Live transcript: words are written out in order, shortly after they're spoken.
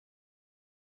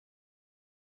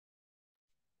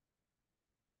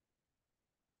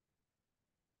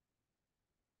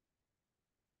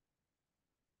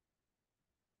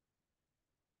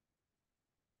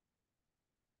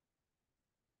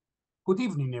Good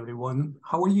evening, everyone.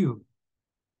 How are you?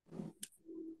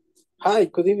 Hi,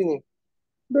 good evening.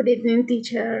 Good evening,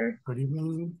 teacher. Good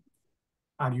evening.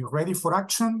 Are you ready for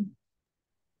action?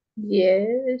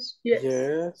 Yes.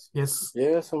 Yes.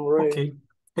 Yes, I'm ready. Okay,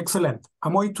 excellent.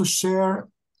 I'm going to share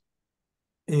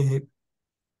the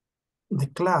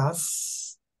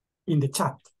class in the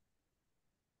chat.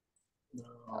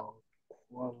 No,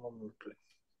 one moment, please.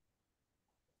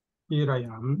 Here I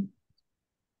am.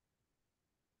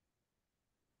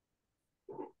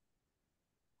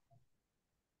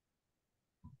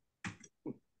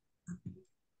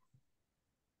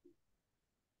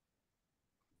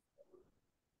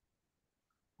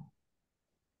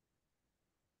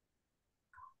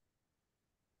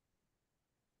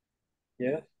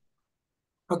 Yes.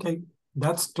 Okay,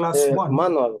 that's class one.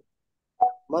 Manual.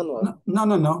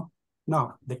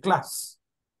 No, the class.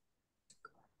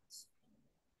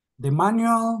 The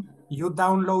manual, you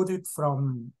download it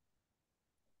from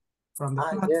the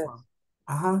platform.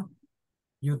 Yes.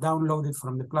 You download it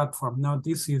from the platform. Now,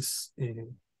 this is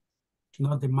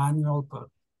not the manual, but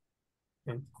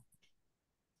okay.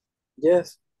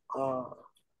 Yes.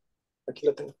 Aquí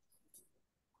lo tengo.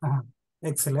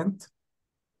 Excellent.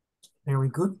 Very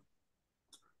good.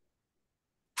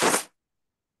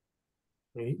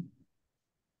 Okay.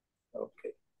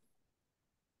 Okay.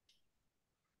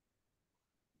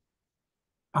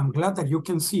 I'm glad that you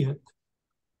can see it.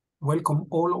 Welcome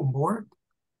all on board.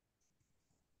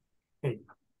 Okay.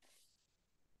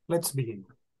 Let's begin.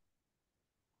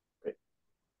 Okay.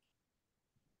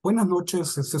 Buenas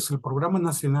noches. Este es el Programa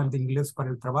Nacional de Inglés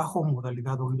para el Trabajo,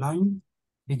 modalidad online,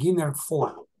 Beginner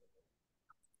 4.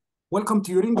 Welcome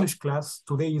to your English class.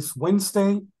 Today is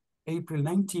Wednesday, April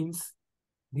 19th.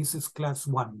 This is class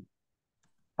 1.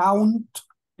 Count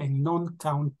and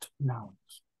non-count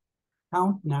nouns.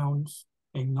 Count nouns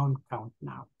and non-count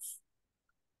nouns.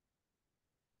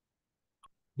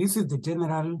 This is the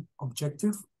general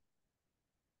objective.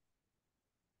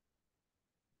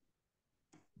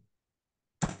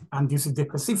 And this is the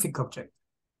specific objective.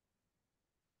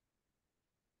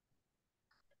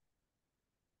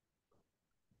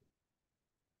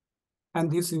 And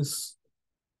this is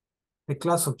the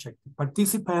class objective.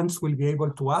 Participants will be able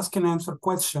to ask and answer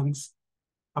questions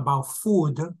about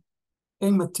food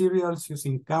and materials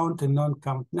using count and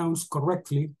non-count nouns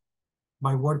correctly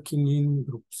by working in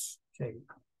groups. Okay.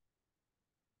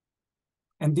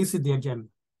 And this is the agenda.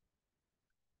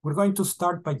 We're going to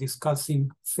start by discussing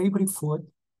favorite food,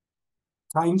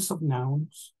 kinds of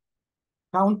nouns,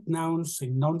 count nouns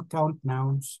and non-count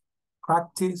nouns,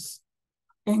 practice,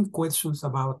 and questions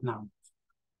about nouns.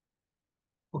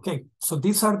 Okay, so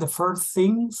these are the first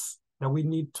things that we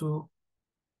need to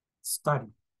study.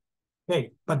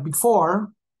 Okay, but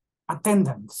before,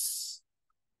 attendance.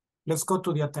 Let's go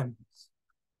to the attendance.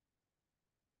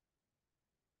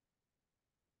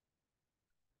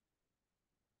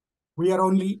 We are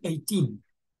only 18,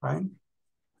 right?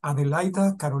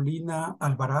 Adelaida Carolina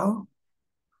Alvarado.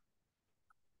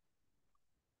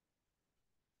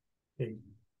 Okay.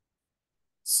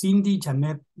 Cindy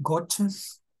Janet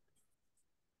Goches.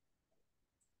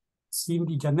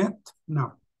 Cindy Janet?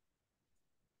 No.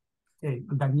 Okay.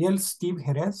 Daniel Steve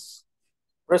Jerez.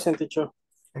 Present, teacher.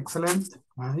 Excellent.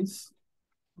 Nice.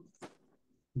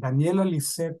 Daniela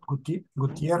Lisette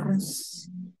Gutierrez.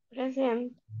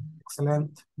 Present.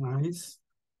 Excellent. Nice.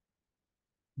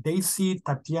 Daisy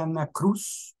Tatiana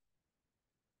Cruz.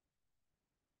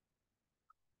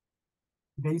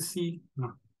 Daisy,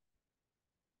 no.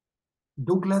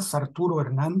 Douglas Arturo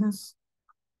Hernández.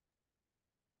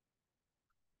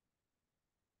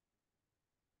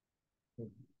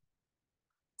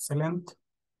 Excellent.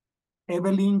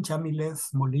 Evelyn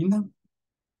Jamilez Molina.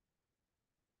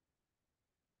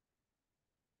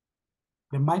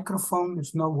 The microphone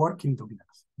is not working,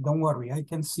 Douglas. Don't worry, I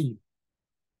can see you.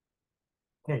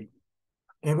 Okay.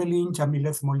 Evelyn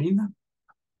Jamilez Molina.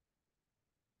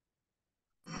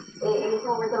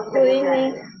 Good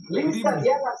evening. Good evening.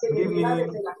 Good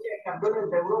evening.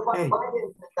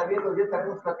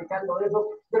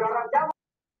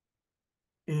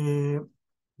 Hey.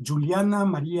 Juliana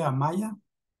María Amaya.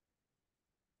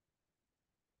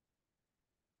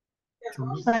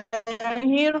 I'm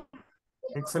here.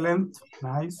 Excellent.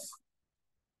 Nice.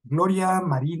 Gloria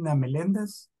Marina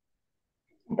Melendez.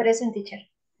 Present, teacher.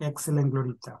 Excellent,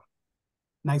 Glorita.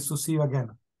 Nice to see you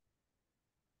again.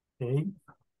 Okay.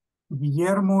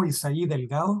 Guillermo Isaí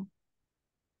Delgado.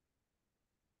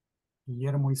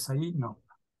 Guillermo Isaí, no.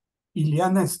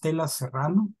 Ileana Estela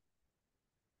Serrano.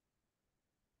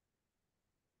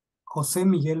 José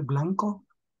Miguel Blanco.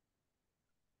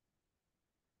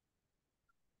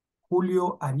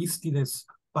 Julio Aristides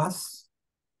Paz.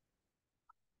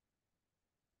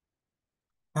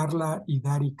 Carla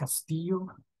Idari Castillo.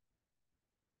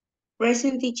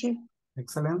 Present teacher.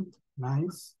 Excellent.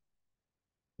 Nice.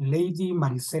 Lady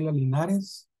Marisela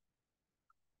Linares.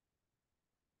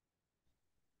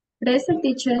 Present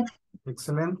teacher.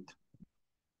 Excellent.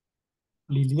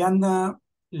 Liliana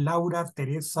Laura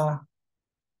Teresa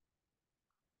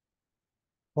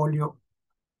Polio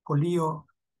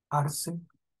Arce.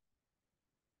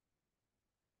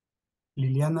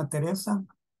 Liliana Teresa.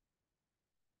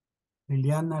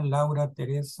 Liliana Laura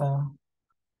Teresa.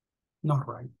 Not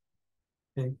right.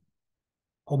 Okay.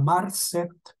 Omar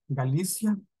Set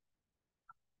Galicia.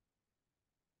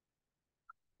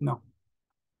 No.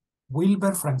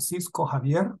 Wilber Francisco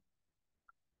Javier.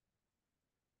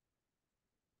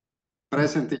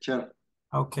 Present, teacher.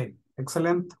 Okay,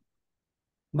 excellent.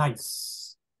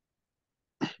 Nice.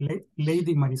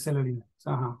 Lady Marisela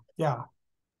Linares. Yeah.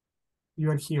 You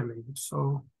are here, lady,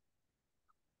 so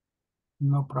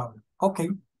no problem. Okay,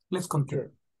 let's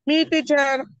continue. Mi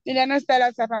teacher, Liliana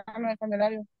Estela Serrano de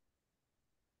Candelario.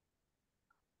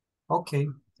 Okay,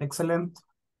 excellent.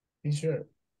 Teacher,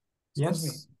 excuse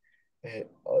Yes. me.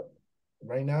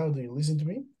 Right now, do you listen to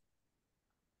me?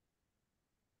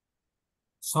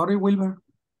 Sorry, Wilber.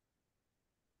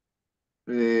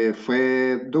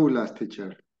 Fue Douglas,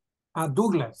 teacher.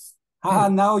 Douglas.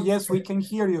 Now, yes, we can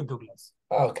hear you, Douglas.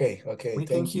 Okay, We can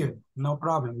thank hear you. you. No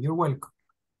problem. You're welcome.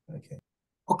 Okay.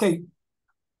 Okay,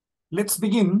 let's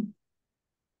begin.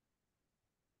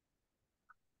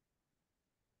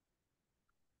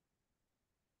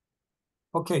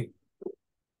 Okay.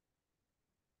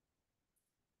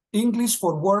 English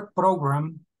for Work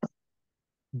Program,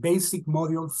 Basic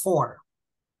Module 4.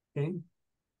 Okay.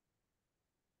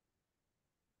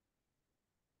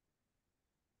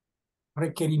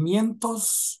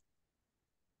 Requerimientos,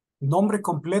 nombre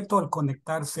completo al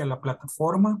conectarse a la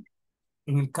plataforma.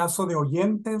 En el caso de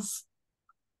oyentes,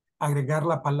 agregar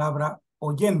la palabra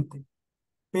oyente.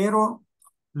 Pero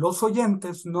los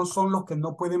oyentes no son los que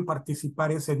no pueden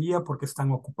participar ese día porque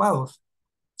están ocupados,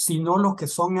 sino los que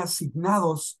son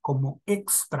asignados como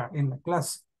extra en la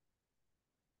clase.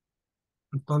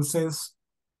 Entonces,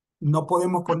 no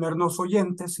podemos ponernos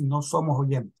oyentes si no somos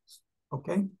oyentes, ¿ok?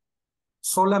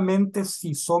 Solamente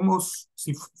si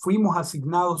fuimos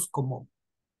asignados como,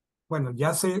 bueno,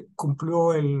 ya se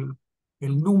cumplió el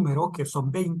número, que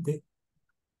son 20,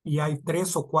 y hay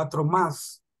 3 o 4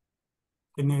 más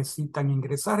que necesitan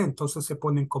ingresar, entonces se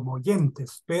ponen como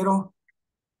oyentes, pero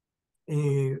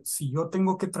si yo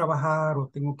tengo que trabajar o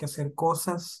tengo que hacer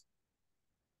cosas,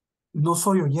 no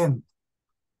soy oyente.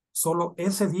 Solo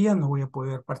ese día no voy a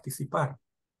poder participar,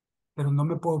 pero no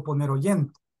me puedo poner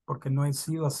oyente porque no he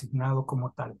sido asignado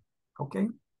como tal. ¿Ok?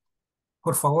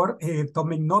 Por favor,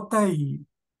 tomen nota y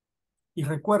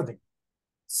recuerden,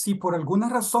 si por alguna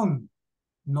razón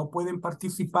no pueden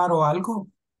participar o algo,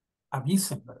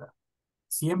 avisen, ¿verdad?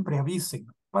 Siempre avisen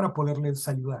para poderles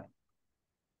ayudar.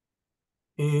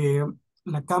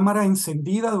 La cámara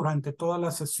encendida durante toda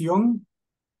la sesión,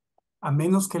 a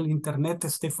menos que el internet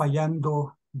esté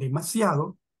fallando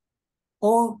demasiado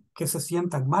o que se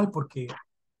sientan mal porque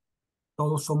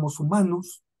todos somos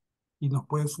humanos y nos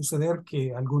puede suceder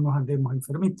que algunos andemos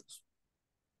enfermitos.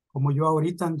 Como yo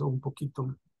ahorita ando un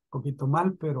poquito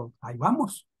mal, pero ahí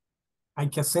vamos.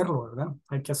 Hay que hacerlo, ¿verdad?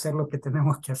 Hay que hacer lo que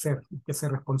tenemos que hacer. Hay que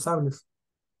ser responsables.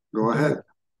 Go ahead.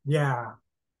 Yeah,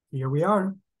 here we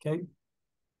are, okay.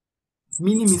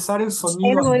 Minimizar el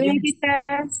sonido Hello, ambiente. teacher.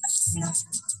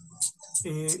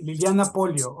 Liliana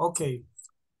Polio, ok.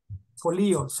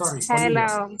 Polio, sorry, Polio.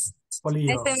 Hello. Polio.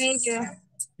 Nice to meet you.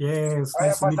 Yes,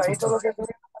 nice to meet you too.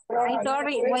 I'm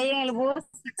sorry, voy en el bus.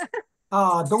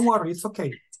 Don't worry, it's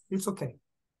okay. It's okay.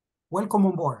 Welcome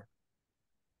on board.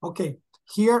 Ok,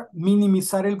 here,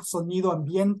 minimizar el sonido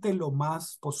ambiente lo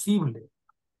más posible.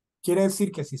 Quiere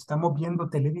decir que si estamos viendo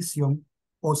televisión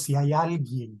o si hay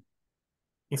alguien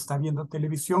que está viendo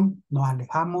televisión, nos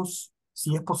alejamos,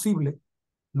 si es posible,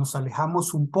 nos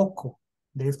alejamos un poco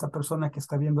de esta persona que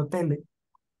está viendo tele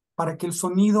para que el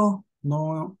sonido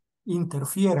no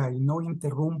interfiera y no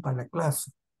interrumpa la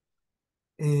clase.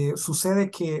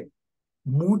 Sucede que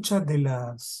muchas de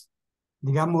las,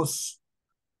 digamos,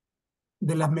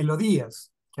 de las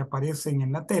melodías que aparecen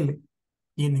en la tele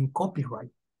tienen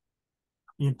copyright.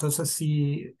 Y entonces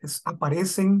si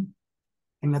aparecen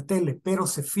en la tele, pero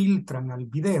se filtran al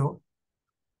video,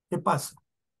 ¿qué pasa?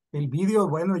 El video,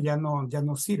 bueno, ya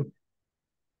no sirve.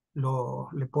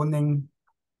 Le ponen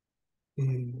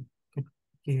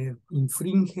que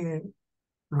infringe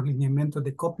los lineamientos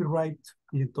de copyright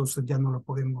y entonces ya no lo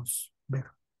podemos ver.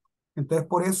 Entonces,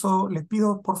 por eso les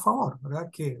pido, por favor, ¿verdad?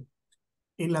 Que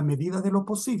en la medida de lo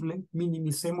posible,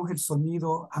 minimicemos el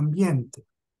sonido ambiente.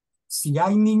 Si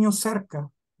hay niños cerca,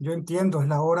 yo entiendo, es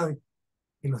la hora de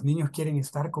que los niños quieren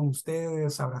estar con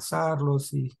ustedes,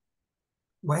 abrazarlos y,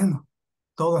 bueno,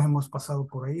 todos hemos pasado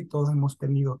por ahí, todos hemos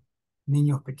tenido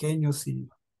niños pequeños y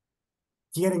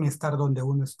quieren estar donde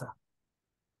uno está.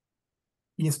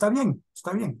 Y está bien,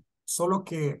 está bien. Solo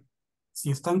que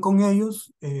si están con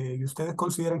ellos y ustedes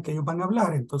consideran que ellos van a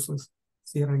hablar, entonces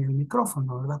cierren el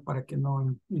micrófono, ¿verdad? Para que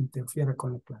no interfiera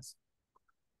con la clase.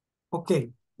 Ok,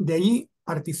 de ahí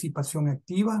participación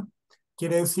activa.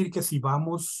 Quiere decir que si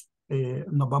vamos,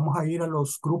 nos vamos a ir a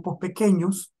los grupos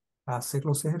pequeños a hacer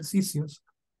los ejercicios,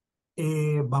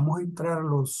 vamos a entrar a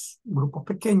los grupos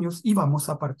pequeños y vamos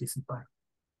a participar.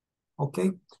 ¿Ok?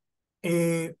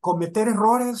 Cometer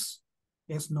errores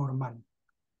es normal.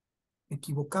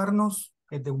 Equivocarnos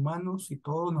es de humanos y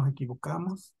todos nos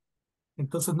equivocamos.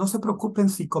 Entonces no se preocupen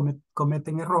si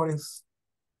cometen errores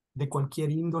de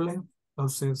cualquier índole.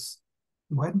 Entonces,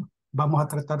 bueno, vamos a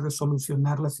tratar de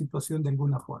solucionar la situación de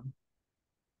alguna forma.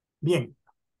 Bien,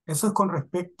 eso es con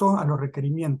respecto a los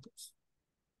requerimientos.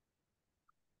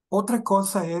 Otra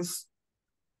cosa es,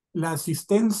 la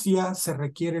asistencia se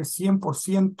requiere el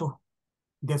 100%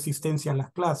 de asistencia a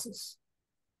las clases.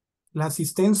 La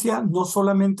asistencia no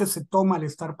solamente se toma al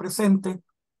estar presente,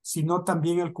 sino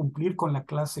también al cumplir con la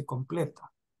clase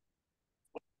completa.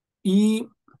 Y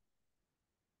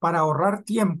para ahorrar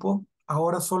tiempo,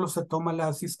 ahora solo se toma la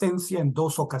asistencia en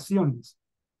 2 ocasiones,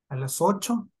 a las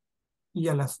 8 y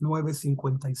a las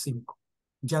 9:55.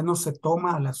 Ya no se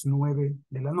toma a las 9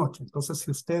 de la noche. Entonces,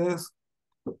 si ustedes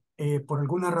por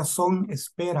alguna razón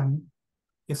esperan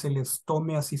que se les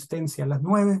tome asistencia a las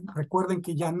 9, recuerden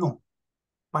que ya no,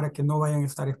 para que no vayan a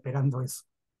estar esperando eso.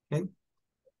 ¿Okay?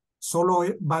 Solo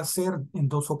va a ser en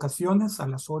 2 ocasiones, a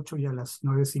las 8 y a las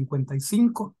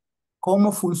 9:55.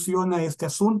 ¿Cómo funciona este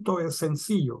asunto? Es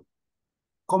sencillo.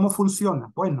 ¿Cómo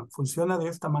funciona? Bueno, funciona de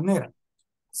esta manera.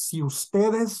 Si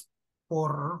ustedes,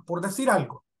 por decir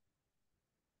algo,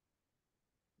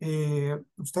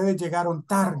 ustedes llegaron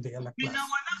tarde a la clase,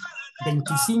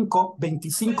 25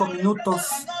 minutos,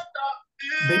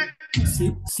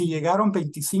 si llegaron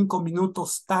 25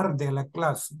 minutos tarde a la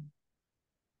clase,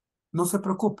 no se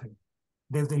preocupen.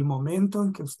 Desde el momento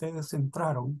en que ustedes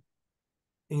entraron,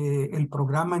 el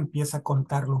programa empieza a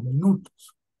contar los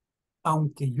minutos.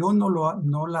 Aunque yo no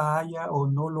la haya o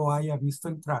no lo haya visto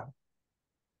entrar,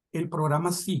 el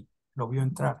programa sí lo vio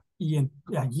entrar y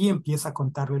allí empieza a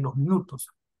contarle los minutos.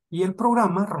 Y el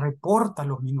programa reporta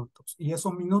los minutos y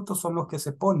esos minutos son los que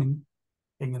se ponen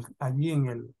allí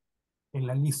en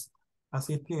la lista.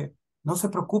 Así es que no se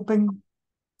preocupen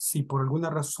si por alguna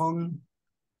razón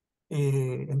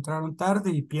entraron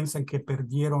tarde y piensan que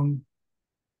perdieron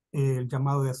el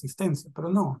llamado de asistencia, pero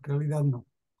no, en realidad no.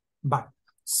 Va.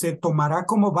 Se tomará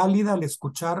como válida al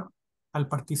escuchar al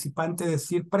participante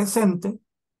decir presente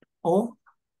o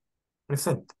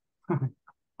presente.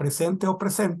 Presente o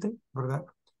presente, ¿verdad?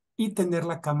 Y tener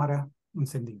la cámara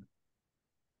encendida.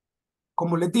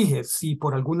 Como les dije, si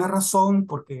por alguna razón,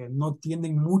 porque no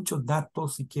tienen muchos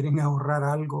datos y quieren ahorrar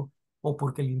algo, o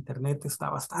porque el internet está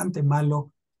bastante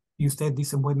malo, y ustedes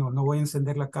dicen, bueno, no voy a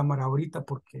encender la cámara ahorita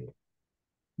porque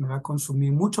me va a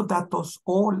consumir muchos datos,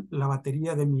 o la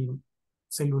batería de mi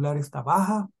celular está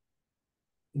baja,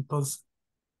 entonces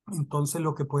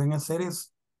lo que pueden hacer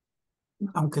es,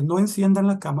 aunque no enciendan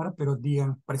la cámara, pero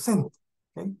digan presente,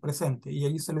 ¿okay? Presente, y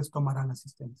ahí se les tomará la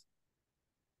asistencia.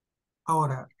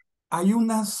 Ahora,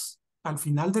 al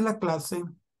final de la clase,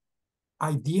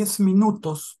 hay 10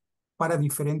 minutos para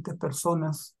diferentes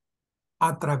personas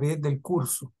a través del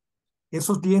curso.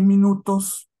 Esos 10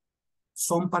 minutos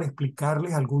son para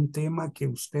explicarles algún tema que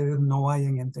ustedes no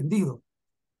hayan entendido.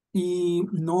 Y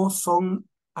no son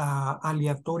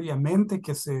aleatoriamente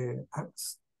que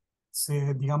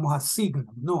digamos, asignan.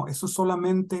 No, eso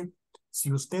solamente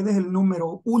si usted es el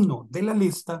número 1 de la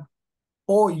lista,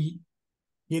 hoy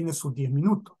tiene sus 10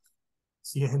 minutos.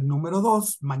 Si es el número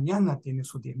 2, mañana tiene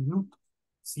sus 10 minutos.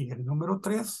 Si es el número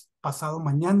 3, pasado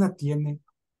mañana tiene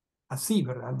así,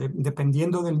 ¿verdad?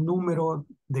 Dependiendo del número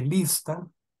de lista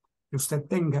que usted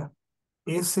tenga,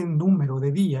 ese número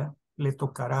de día le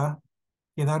tocará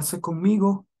quedarse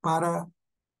conmigo para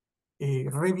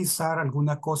revisar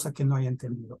alguna cosa que no haya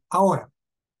entendido. Ahora,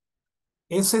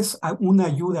 esa es una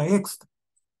ayuda extra.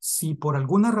 Si por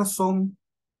alguna razón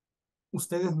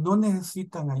ustedes no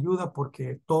necesitan ayuda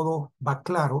porque todo va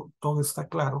claro, todo está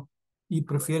claro, y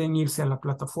prefieren irse a la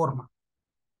plataforma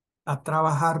a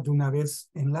trabajar de una vez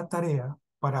en la tarea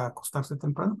para acostarse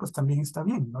temprano, pues también está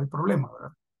bien, no hay problema,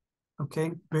 ¿verdad? ¿Ok?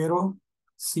 Pero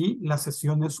sí, las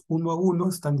sesiones 1 a 1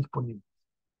 están disponibles.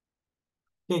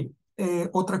 Ok,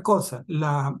 otra cosa,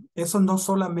 eso no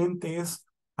solamente es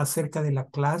acerca de la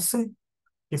clase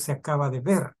que se acaba de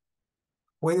ver.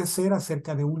 Puede ser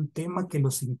acerca de un tema que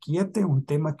los inquiete, un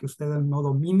tema que ustedes no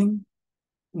dominen,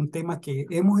 un tema que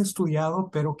hemos estudiado,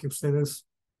 pero que ustedes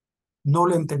no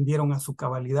lo entendieron a su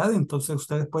cabalidad. Entonces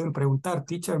ustedes pueden preguntar,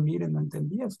 teacher, miren, no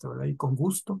entendí esto, ¿verdad? Y con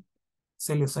gusto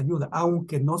se les ayuda,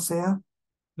 aunque no sea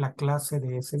la clase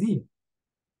de ese día,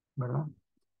 ¿verdad?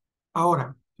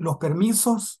 Ahora, los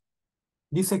permisos,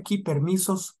 dice aquí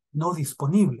permisos no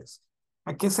disponibles.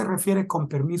 ¿A qué se refiere con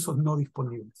permisos no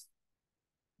disponibles?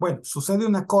 Bueno, sucede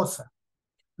una cosa.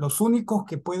 Los únicos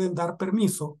que pueden dar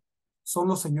permiso son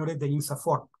los señores de ISSS.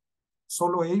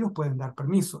 Solo ellos pueden dar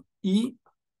permiso. Y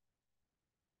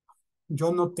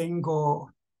yo no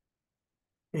tengo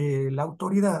la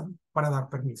autoridad para dar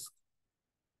permiso.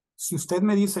 Si usted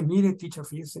me dice, mire, teacher,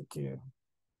 fíjese que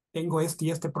tengo este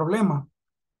y este problema,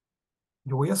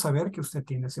 yo voy a saber que usted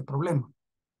tiene ese problema.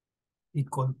 Y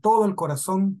con todo el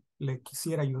corazón le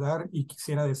quisiera ayudar y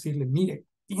quisiera decirle, mire,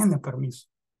 tiene permiso.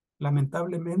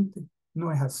 Lamentablemente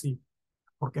no es así,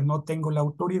 porque no tengo la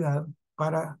autoridad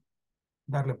para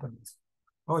darle permiso.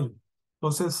 Oye,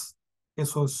 entonces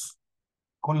eso es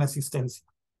con la asistencia.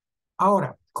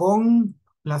 Ahora, con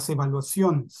las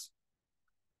evaluaciones.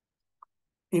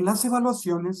 En las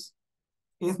evaluaciones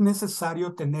es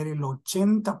necesario tener el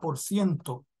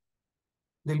 80%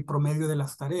 del promedio de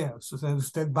las tareas. O sea,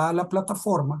 usted va a la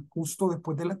plataforma justo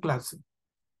después de la clase,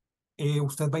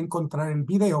 usted va a encontrar el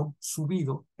video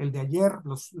subido, el de ayer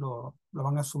lo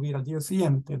van a subir al día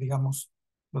siguiente, digamos,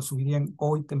 lo subirían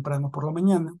hoy temprano por la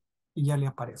mañana y ya le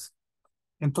aparece.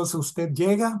 Entonces usted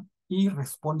llega y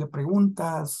responde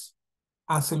preguntas,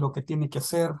 hace lo que tiene que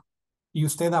hacer y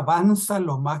usted avanza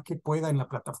lo más que pueda en la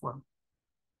plataforma.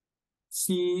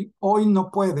 Si hoy no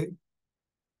puede,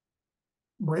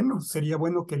 bueno, sería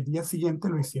bueno que el día siguiente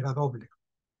lo hiciera doble.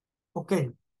 Ok,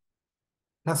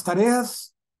 las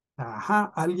tareas, ajá,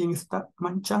 alguien está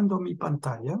manchando mi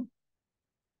pantalla.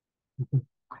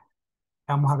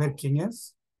 Vamos a ver quién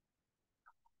es.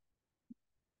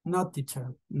 No,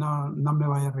 teacher, no, no me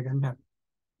vaya a regañar.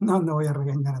 No, no voy a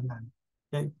regañar a nadie.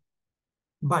 Okay.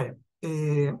 Vaya,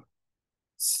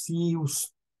 si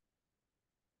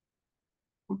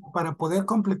para poder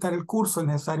completar el curso es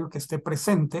necesario que esté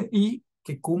presente y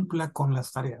que cumpla con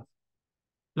las tareas.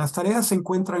 Las tareas se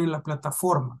encuentran en la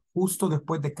plataforma justo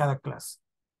después de cada clase.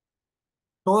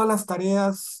 Todas las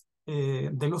tareas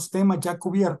de los temas ya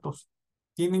cubiertos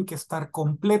tienen que estar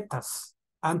completas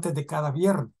antes de cada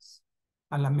viernes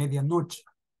a la medianoche.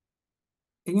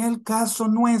 En el caso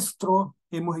nuestro,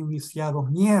 hemos iniciado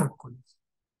miércoles.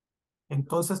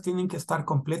 Entonces tienen que estar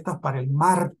completas para el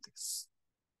martes.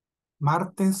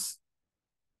 Martes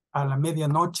a la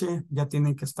medianoche ya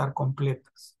tienen que estar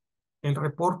completas. El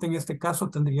reporte en este caso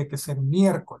tendría que ser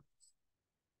miércoles,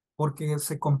 porque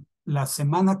la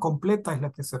semana completa es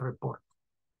la que se reporta.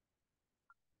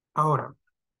 Ahora,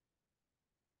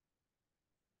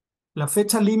 la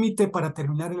fecha límite para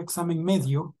terminar el examen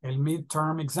medio, el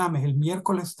midterm exam, es el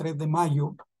miércoles 3 de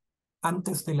mayo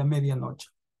antes de la medianoche.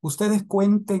 Ustedes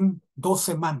cuenten 2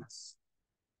 semanas.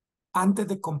 Antes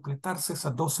de completarse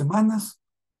esas 2 semanas,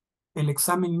 el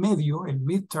examen medio, el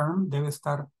midterm, debe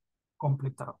estar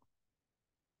completado.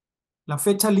 La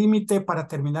fecha límite para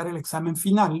terminar el examen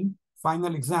final,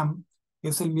 final exam,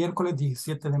 es el miércoles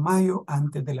 17 de mayo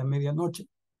antes de la medianoche.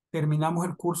 Terminamos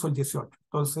el curso el 18.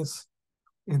 Entonces,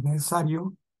 es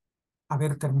necesario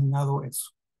haber terminado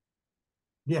eso.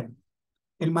 Bien.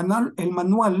 El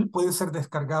manual puede ser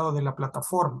descargado de la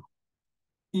plataforma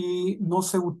y no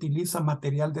se utiliza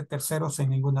material de terceros en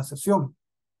ninguna sesión.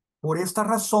 Por esta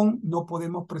razón, no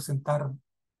podemos presentar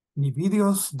ni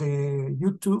vídeos de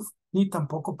YouTube, ni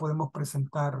tampoco podemos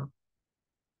presentar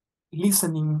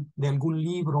listening de algún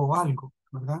libro o algo,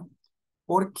 ¿verdad?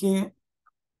 Porque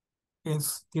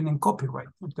tienen copyright.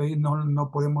 Entonces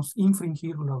no podemos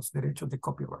infringir los derechos de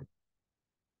copyright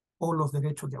o los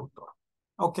derechos de autor.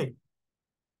 Ok.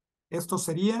 Esto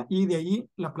sería, y de ahí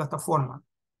la plataforma.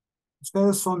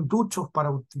 Ustedes son duchos para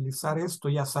utilizar esto,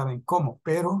 ya saben cómo,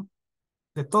 pero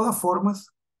de todas formas,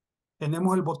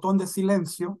 tenemos el botón de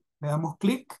silencio, le damos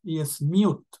clic y es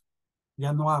mute.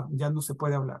 Ya no se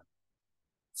puede hablar.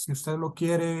 Si usted lo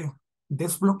quiere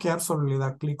desbloquear, solo le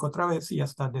da clic otra vez y ya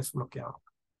está desbloqueado.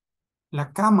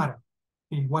 La cámara,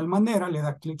 de igual manera, le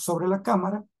da clic sobre la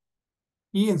cámara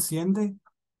y enciende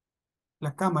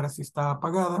la cámara si está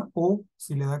apagada o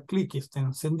si le da clic y está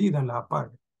encendida, la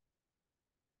apaga.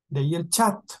 De ahí el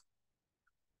chat.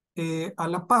 A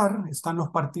la par están los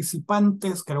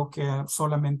participantes, creo que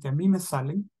solamente a mí me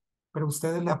salen, pero a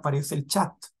ustedes le aparece el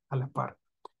chat a la par.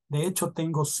 De hecho,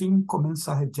 tengo 5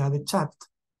 mensajes ya de chat.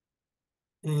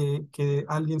 Que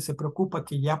alguien se preocupa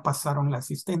que ya pasaron la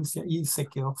asistencia y se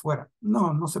quedó fuera.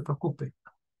 No, no se preocupe.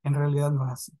 En realidad no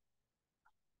es así.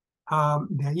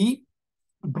 De ahí,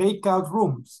 breakout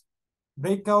rooms.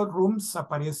 Breakout rooms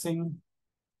aparecen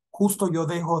justo yo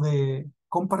dejo de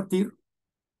compartir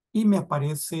y me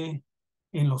aparece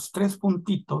en los 3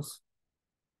 puntitos,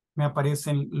 me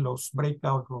aparecen los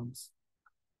breakout rooms.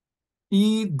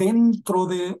 Y dentro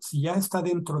de, si ya está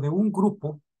dentro de un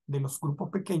grupo, de los grupos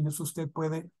pequeños, usted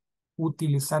puede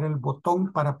utilizar el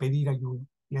botón para pedir ayuda.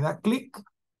 Le da clic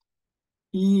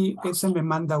y ese me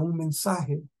manda un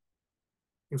mensaje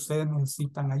que ustedes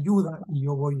necesitan ayuda y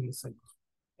yo voy y les ayudo.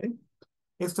 ¿Okay?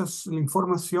 Esta es la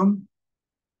información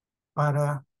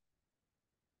para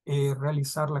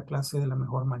realizar la clase de la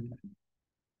mejor manera.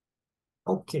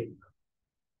 Ok.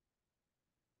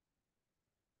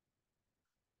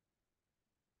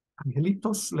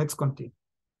 Angelitos, let's continue.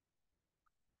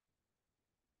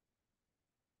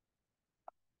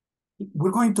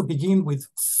 We're going to begin with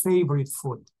favorite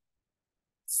food.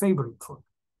 Favorite food.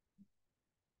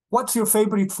 What's your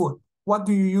favorite food? What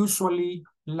do you usually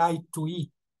like to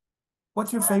eat?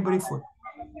 What's your favorite food?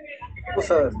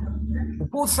 Pupusas.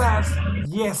 Pupusas.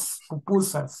 Yes,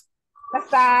 pupusas.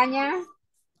 Lasaña,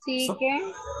 So,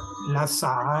 chicken,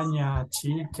 lasagna,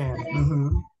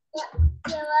 chicken.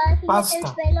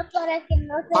 Pasta.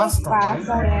 Pasta,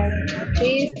 right?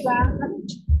 pizza.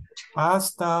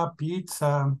 Pasta,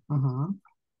 pizza.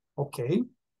 Okay,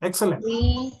 excellent.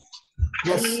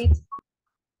 Yes.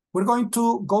 We're going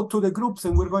to go to the groups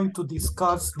and we're going to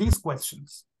discuss these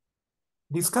questions.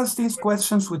 Discuss these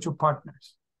questions with your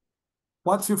partners.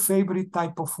 What's your favorite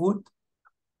type of food?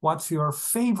 What's your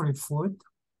favorite food?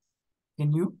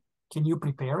 Can you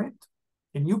prepare it?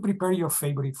 Can you prepare your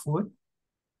favorite food?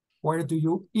 Where do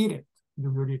you eat it?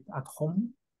 Do you eat it at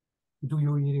home? Do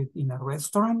you eat it in a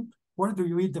restaurant? Where do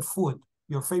you eat the food,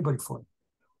 your favorite food?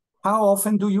 How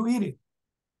often do you eat it?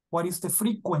 What is the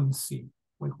frequency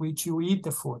with which you eat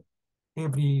the food?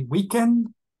 Every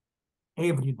weekend?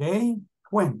 Every day?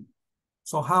 When?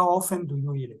 So how often do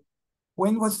you eat it?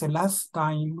 When was the last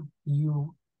time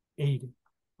you ate it?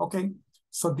 Okay,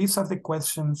 so these are the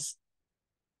questions.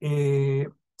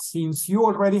 Since you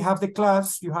already have the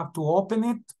class, you have to open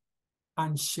it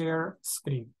and share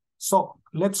screen. So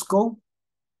let's go.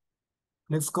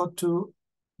 Let's go to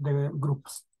the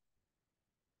groups.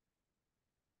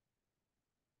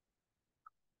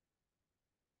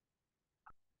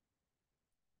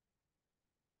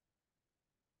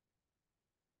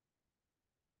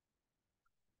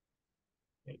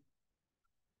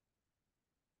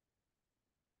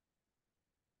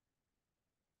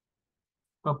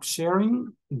 Stop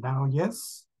sharing. Now,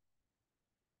 yes.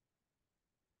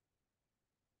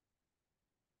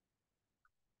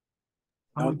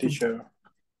 No, teacher.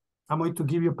 I'm going to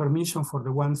give you permission for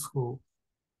the ones who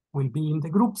will be in the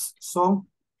groups. So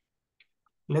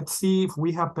let's see if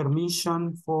we have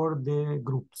permission for the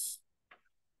groups.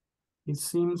 It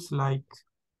seems like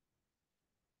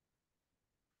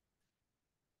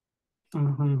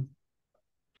no,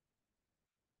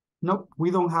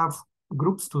 we don't have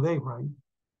groups today, right?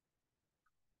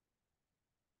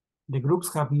 The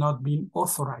groups have not been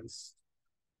authorized.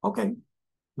 Okay,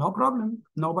 no problem.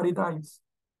 Nobody dies.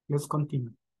 Let's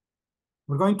continue.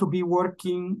 We're going to be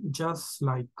working just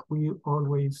like we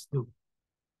always do.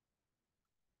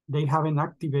 They haven't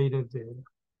activated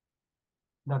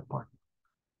that part.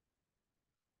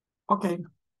 Okay.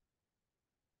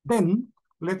 Then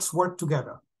let's work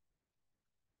together.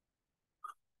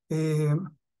 I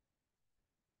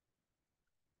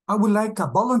would like a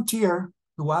volunteer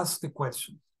to ask the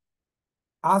question.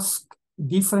 Ask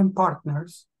different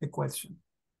partners the question.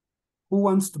 Who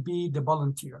wants to be the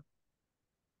volunteer?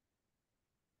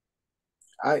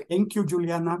 Thank you,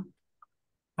 Juliana.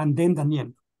 And then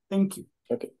Daniel. Thank you.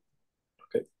 Okay.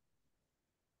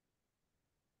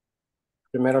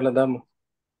 Primero la damos.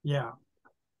 Yeah.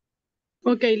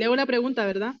 Ok, le hago una pregunta,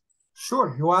 ¿verdad?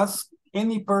 Sure, you ask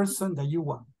any person that you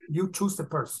want. You choose the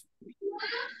person.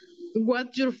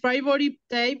 What's your favorite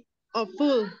type of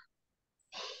food?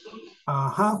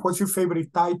 What's your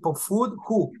favorite type of food?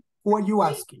 Who are you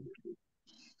asking?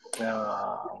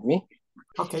 Me.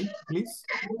 Okay, please.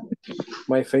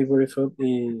 My favorite food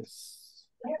is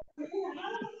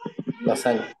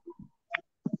lasagna.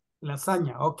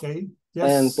 Lasagna, okay. Yes.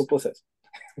 And pupusas.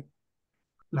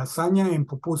 Lasagna and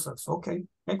pupusas. Okay,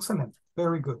 excellent.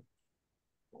 Very good.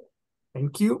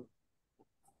 Thank you.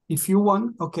 If you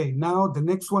want, okay, now the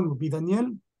next one will be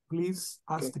Daniel. Please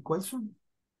ask the question.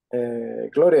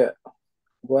 Gloria,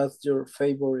 what's your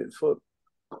favorite food?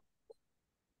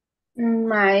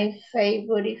 My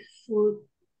favorite food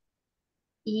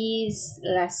is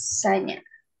lasagna.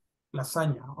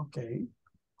 Lasagna, okay.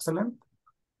 Excellent.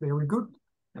 Very good.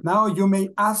 Now you may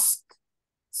ask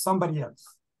somebody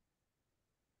else.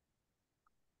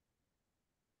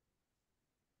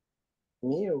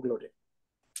 ¿Me o Gloria?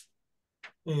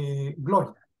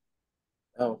 Gloria.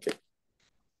 Ah, ok.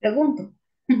 Pregunto.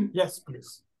 Yes,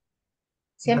 please.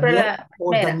 Siempre Daniel, la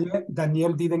or primera.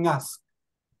 Daniel didn't ask.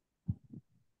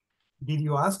 Did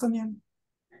you ask, Daniel?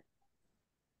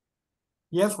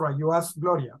 Yes, right. You asked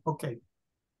Gloria. Okay.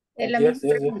 Es la Yes, misma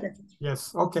yes, yes. pregunta.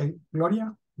 Yes. Okay.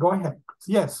 Gloria, go ahead.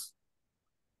 Yes.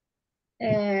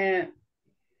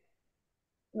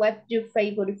 What's your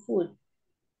favorite food?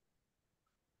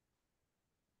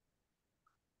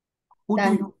 Who do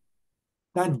Dani. you?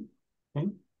 Dani.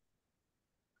 Okay.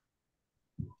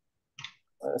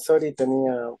 Sorry,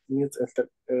 tenía mute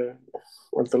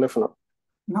el teléfono.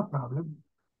 No problem.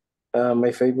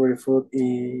 My favorite food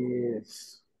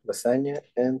is lasagna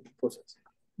and pupusas.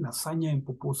 Lasagna and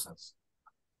pupusas.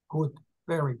 Good.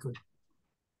 Very good.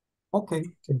 Okay.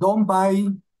 Don't buy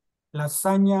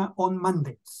lasagna on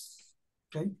Mondays.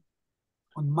 Okay.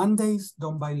 On Mondays,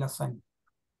 don't buy lasagna.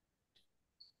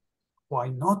 Why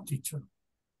not, teacher?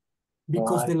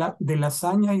 Because Why? the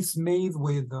lasagna is made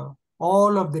with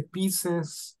all of the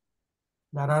pieces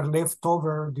that are left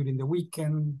over during the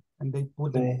weekend, and they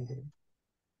put them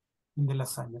in the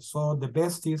lasagna. So the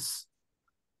best is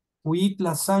we eat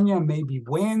lasagna maybe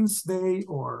Wednesday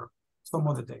or some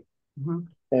other day.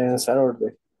 And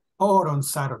Saturday. Or on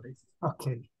Saturday.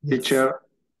 Okay. Yes. Teacher,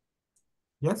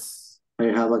 Yes. I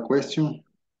have a question.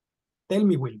 Tell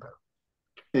me, Wilbur.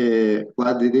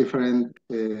 What the different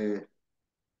the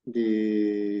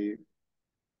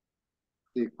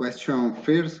question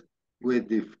first with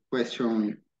the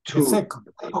question two? The second.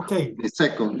 Okay.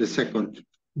 The second.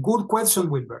 Good question,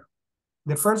 Wilbur.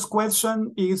 The first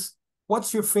question is,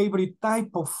 what's your favorite type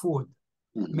of food?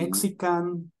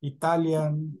 Mexican,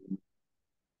 Italian,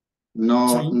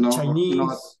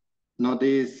 Chinese? No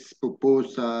these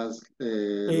pupusas,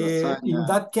 lasagna. In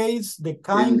that case, the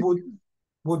kind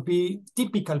would be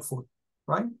typical food,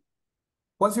 right?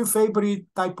 What's your favorite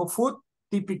type of food?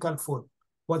 Typical food.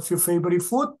 What's your favorite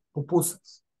food?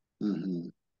 Pupusas.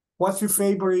 What's your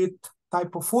favorite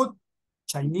type of food?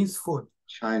 Chinese food.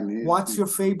 Chinese. What's your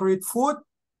favorite food?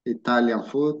 Italian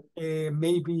food.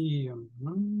 Maybe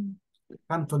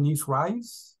Cantonese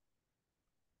rice,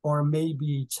 or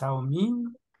maybe chow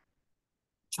mein,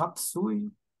 chop suey.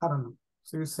 I don't know.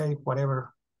 So you say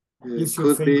whatever is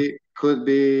your favorite. Could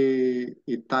be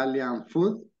Italian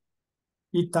food.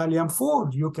 Italian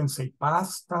food. You can say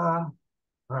pasta,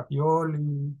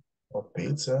 ravioli, Or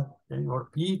pizza. okay, or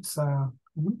pizza.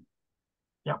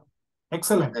 Yeah,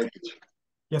 excellent. Okay.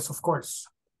 Yes, of course.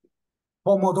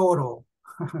 Pomodoro.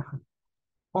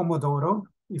 Pomodoro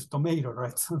is tomato,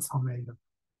 right? Tomato.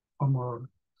 Pomodoro.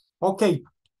 Okay,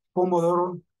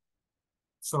 pomodoro.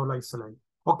 So like.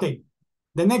 Okay,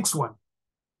 the next one.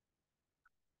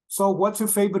 So what's your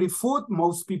favorite food?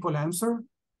 Most people answer.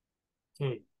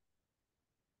 Okay.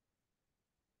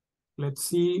 Let's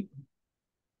see.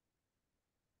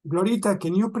 Glorita,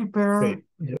 can you prepare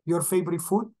your favorite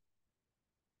food?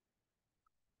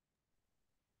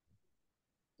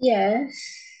 Yes.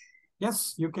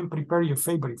 Yes, you can prepare your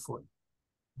favorite food.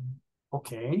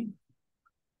 Okay.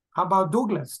 How about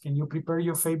Douglas? Can you prepare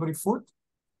your favorite food?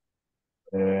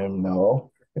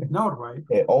 No. No, right?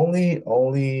 Only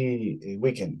a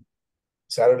weekend.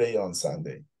 Saturday on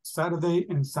Sunday. Saturday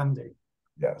and Sunday.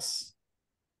 Yes.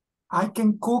 I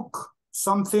can cook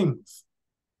some things,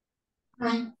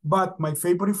 but my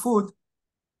favorite food,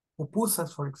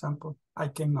 pupusas, for example, I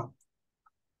cannot.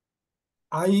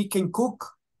 I can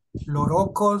cook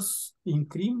lorocos in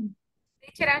cream.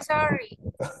 Teacher, I'm sorry.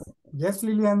 Yes,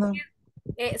 Liliana?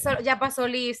 Ya pasó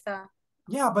lista.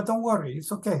 Yeah, but don't worry,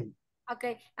 it's okay. Ok.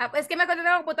 Es que me conecté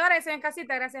a la computadora y estoy en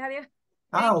casita, gracias a Dios.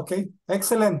 Okay.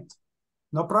 Excellent.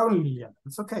 No problem, Liliana.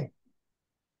 It's okay.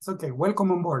 It's okay.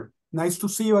 Welcome on board. Nice to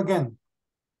see you again.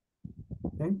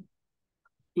 Okay.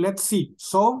 Let's see.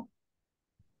 So,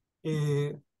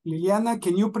 Liliana,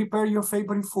 can you prepare your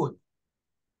favorite food?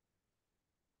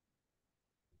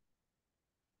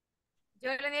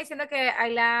 Yo le venía diciendo que I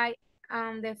like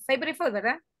the favorite food,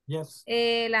 ¿verdad? Yes.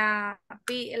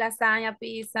 Lasaña,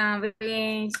 pizza,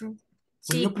 beans,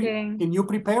 chicken. Can you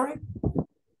prepare it?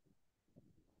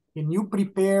 Can you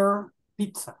prepare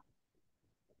pizza?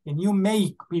 Can you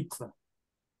make pizza?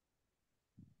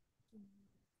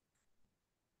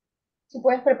 Si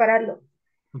puedes prepararlo.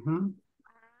 No,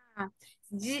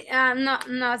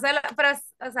 solo, pero,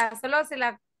 o sea, solo si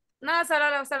la No, solo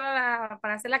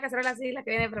para hacer la cacerola así, la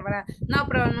que viene preparada. No,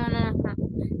 pero no.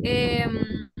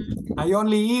 I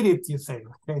only eat it, you say.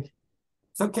 Okay.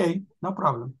 It's okay. No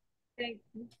problem.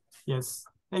 Yes.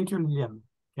 Thank you, Lilian.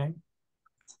 Okay.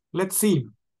 Let's see.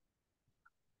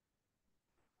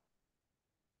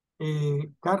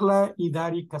 Carla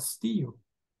Idari Castillo.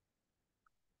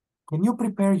 Can you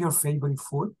prepare your favorite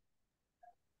food?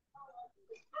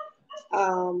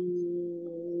 No,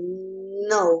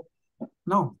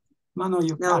 No,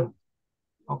 you No. can't.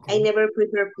 Okay. I never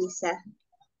prepare pizza.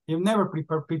 You've never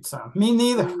prepared pizza. Me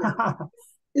neither.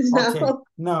 Okay.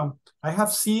 No, I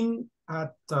have seen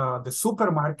at the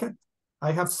supermarket,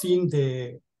 I have seen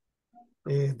the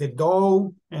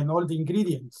dough and all the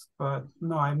ingredients, but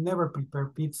no, I've never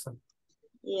prepared pizza.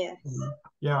 Yes.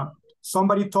 Yeah.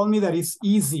 Somebody told me that it's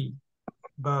easy,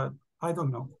 but I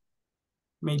don't know.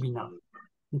 Maybe not.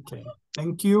 Okay.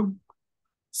 Thank you.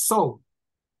 So,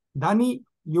 Danny,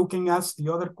 you can ask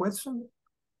the other question.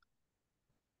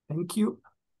 Thank you.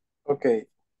 Okay.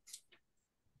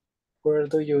 Where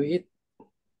do you eat?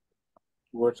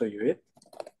 Where do you eat?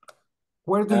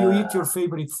 Where do you eat your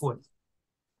favorite food?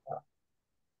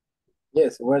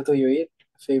 Yes, where do you eat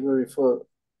favorite food?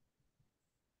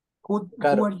 Who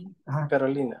Caro- are you?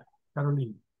 Carolina.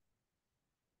 Carolina.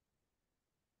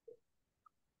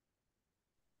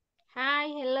 Hi,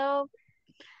 hello.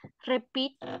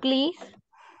 Repeat, please.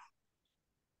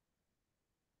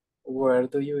 Where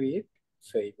do you eat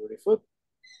favorite food?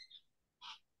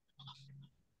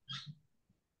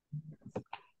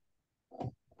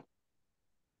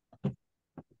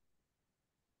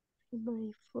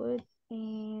 Favorite food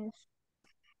is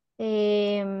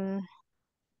in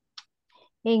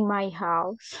my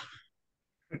house.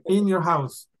 In your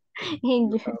house.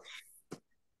 In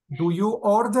Do you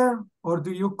order or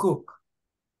do you cook?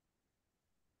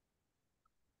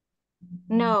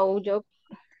 No,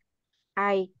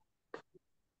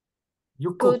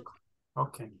 You Cook. cook.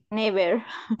 Okay. never.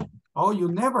 Oh, you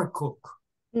never cook.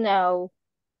 No,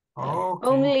 Okay.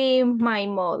 only my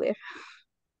mother.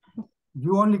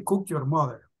 You only cook your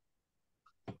mother.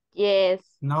 Yes.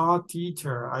 No,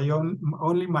 teacher.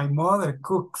 Only my mother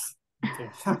cooks. Okay.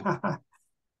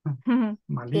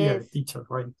 Malia, Yes. teacher,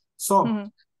 right? So,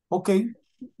 okay,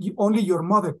 only your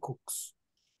mother cooks.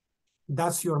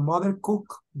 Does your mother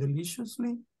cook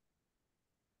deliciously?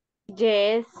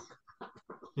 Yes.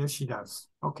 Yes, she does.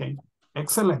 Okay,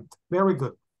 excellent. Very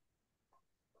good.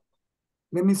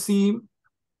 Let me see.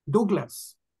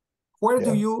 Douglas, where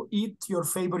do Yeah. you eat your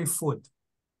favorite food?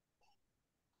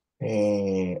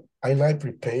 I like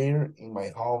prepare in my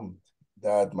home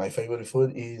that my favorite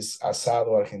food is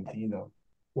asado argentino.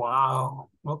 Wow.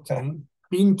 Okay.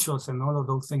 Pinchos and all of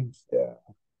those things. Yeah.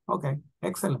 Okay,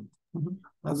 excellent.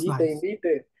 That's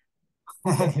Invite.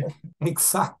 nice.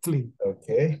 Exactly.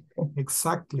 Okay.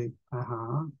 Exactly.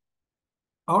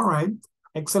 All right.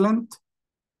 Excellent.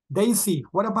 Daisy,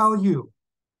 what about you?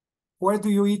 Where do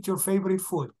you eat your favorite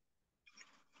food?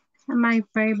 My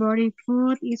favorite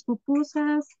food is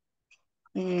pupusas.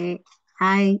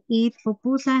 I eat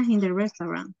pupusas in the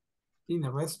restaurant. In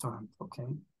a restaurant, okay.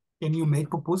 Can you make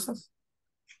pupusas?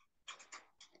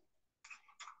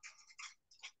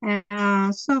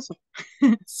 So.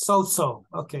 So,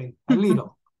 okay. A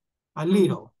little. A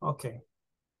little, okay.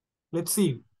 Let's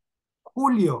see.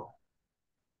 Julio,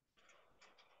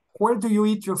 where do you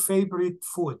eat your favorite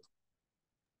food?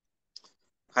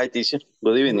 Hi, teacher.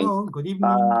 Good evening. Hello, good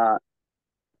evening.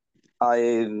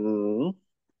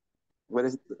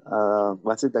 What's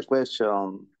the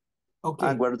question?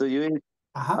 Okay. Where do you eat?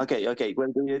 Uh-huh. Okay. Where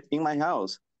do you eat? In my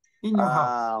house. In your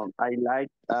house.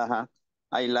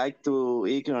 I like to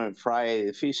eat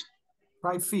fried fish.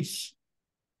 Fried fish.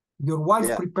 Your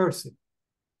wife prepares it.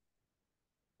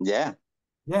 Yeah.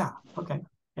 Yeah, okay.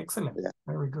 Excellent. Yeah.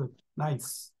 Very good.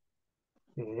 Nice.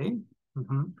 Okay.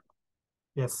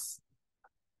 Yes.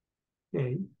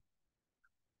 Okay.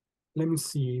 Let me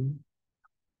see.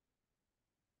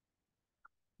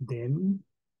 Then,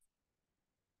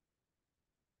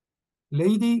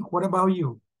 lady, what about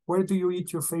you? Where do you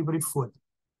eat your favorite food?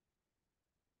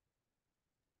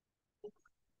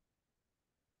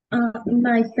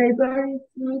 My favorite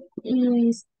food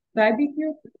is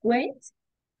barbecue wings.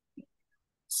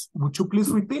 Would you please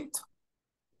repeat?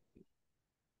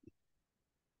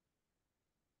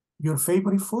 Your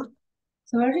favorite food?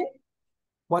 Sorry?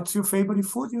 What's your favorite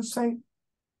food, you say?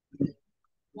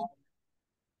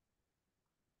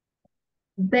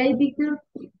 Barbecue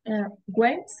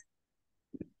wings.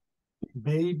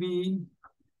 Baby.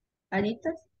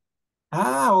 Alitas.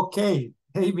 Ah, okay.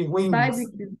 Baby wings.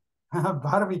 Barbecue.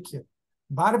 Barbecue.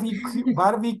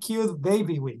 Barbecued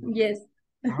baby wings. Yes.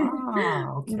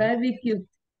 Ah, okay. Barbecue.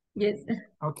 Yes.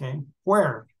 Okay.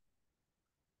 Where?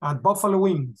 At Buffalo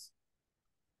Wings.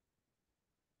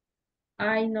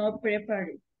 I know prepare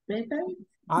it. Prepare it?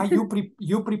 Ah,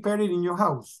 you prepare it in your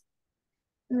house?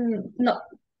 No,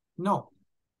 No.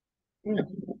 no.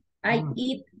 I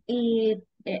eat in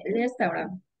a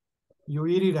restaurant. You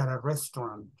eat it at a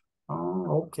restaurant.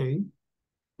 Oh, okay.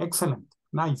 Excellent.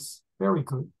 Nice. Very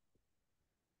good.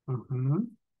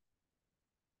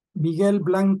 Miguel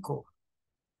Blanco.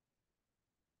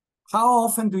 How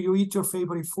often do you eat your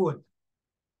favorite food?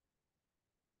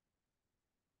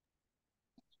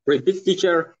 Repeat,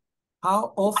 teacher.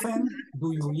 How often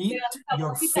do you eat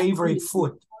your favorite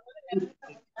food?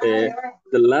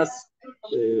 The last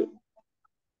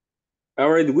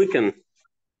every weekend.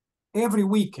 Every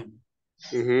weekend.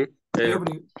 Every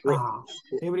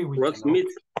weekend. Roast meat.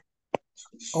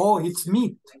 Oh, it's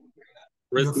meat.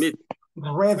 Red meat.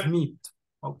 Red meat.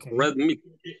 Okay. Red meat.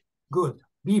 Good.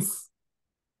 Beef.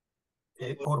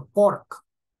 Okay. Or pork,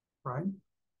 right?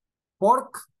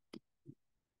 Pork.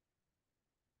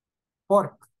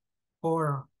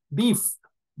 Or beef.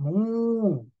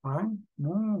 Right?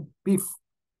 Beef.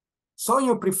 So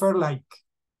you prefer like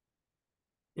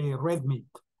a red meat.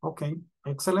 Okay.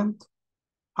 Excellent.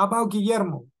 How about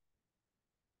Guillermo?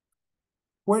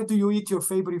 Where do you eat your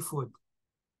favorite food?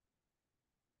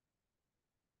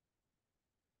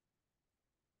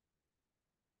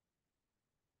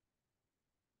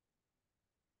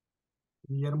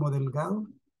 Guillermo Delgado.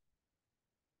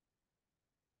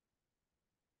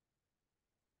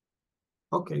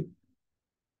 Okay.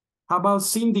 How about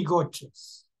Cindy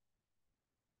Goches?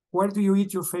 Where do you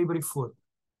eat your favorite food?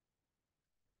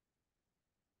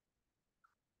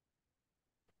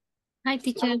 Hi,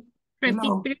 teacher.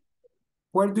 Hello.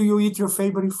 Where do you eat your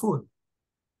favorite food?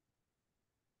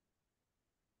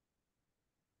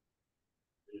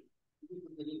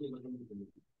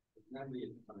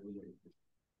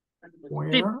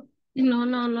 Where? No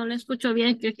le escucho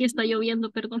bien, que aquí está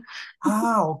lloviendo, perdón.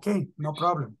 Ah, okay, no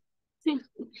problem. Sí.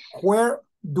 Where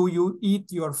do you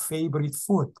eat your favorite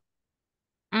food?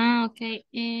 Ah, okay.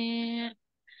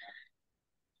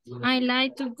 I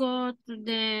like to go to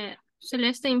the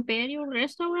Celeste Imperial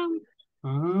restaurant.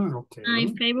 Okay.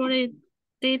 My favorite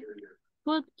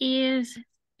food is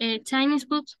Chinese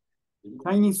food.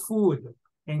 Chinese food.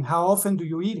 And how often do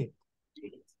you eat it?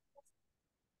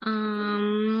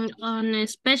 On a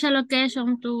special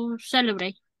occasion to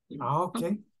celebrate.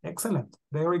 Okay, excellent.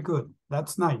 Very good.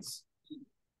 That's nice.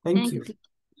 Thank you.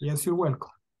 Yes, you're welcome.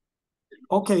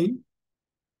 Okay.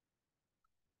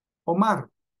 Omar,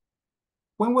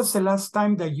 when was the last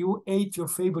time that you ate your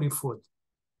favorite food?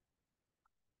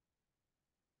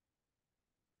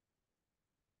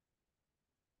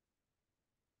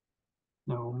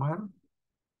 No, Omar.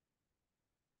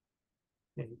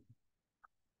 Okay.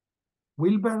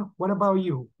 Wilber, what about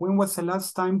you? When was the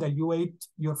last time that you ate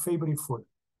your favorite food?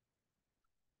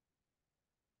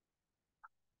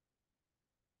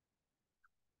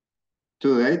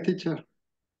 Today, teacher.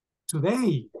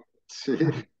 Today?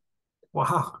 Sí.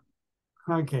 Wow.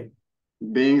 Okay.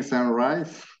 Beans and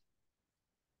rice.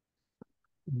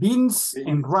 Beans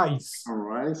and rice. And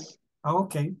rice.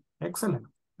 Okay, excellent.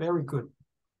 Very good.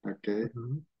 Okay.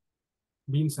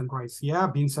 Beans and rice. Yeah,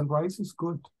 beans and rice is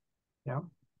good. Yeah.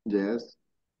 Yes.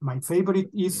 My favorite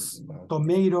is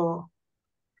tomato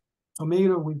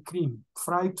with cream.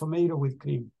 Fried tomato with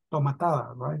cream.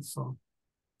 Tomatada, right? So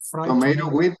fried Tomato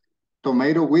with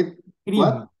cream.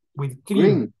 what? With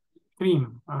cream.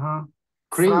 Cream.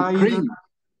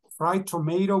 Fried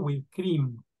tomato with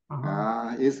cream.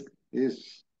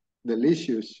 It's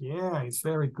delicious. Yeah, it's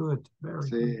very good. Very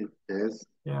good. Yes.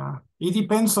 Yeah. It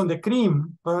depends on the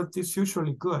cream, but it's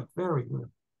usually good. Very good.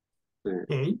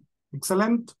 Okay.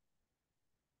 Excellent.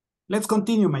 Let's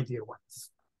continue, my dear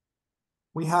ones.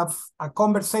 We have a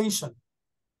conversation.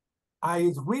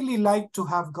 I really like to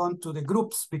have gone to the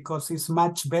groups because it's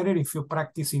much better if you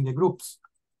practice in the groups.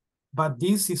 But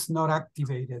this is not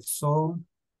activated, so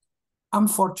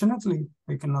unfortunately,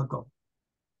 we cannot go.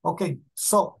 Okay,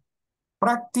 so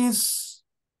practice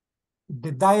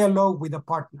the dialogue with a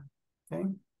partner, okay?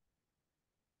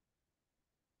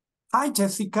 Hi,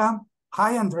 Jessica.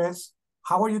 Hi, Andres.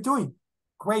 How are you doing?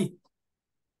 Great.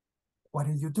 What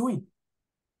are you doing?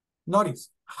 Notice,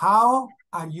 how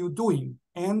are you doing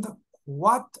and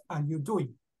what are you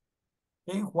doing?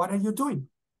 Okay, what are you doing?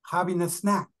 Having a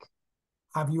snack.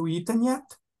 Have you eaten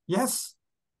yet? Yes,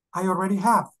 I already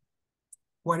have.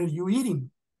 What are you eating?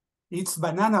 It's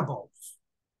banana balls.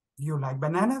 Do you like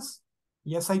bananas?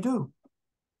 Yes, I do.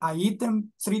 I eat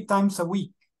them 3 times a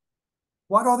week.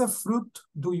 What other fruit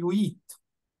do you eat?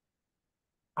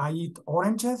 I eat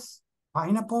oranges,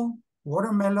 pineapple,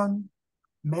 watermelon,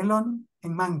 melon,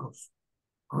 and mangoes.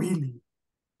 Really?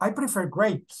 I prefer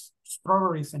grapes,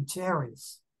 strawberries, and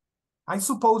cherries. I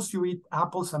suppose you eat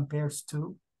apples and pears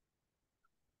too?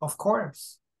 Of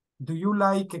course. Do you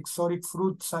like exotic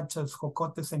fruits such as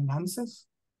jocotes and nances?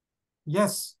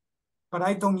 Yes, but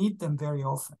I don't eat them very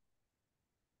often.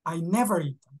 I never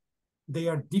eat them. They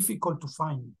are difficult to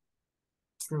find.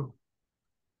 True.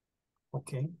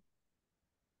 Okay.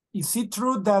 Is it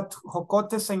true that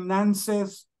jocotes and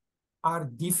nances are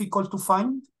difficult to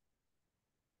find?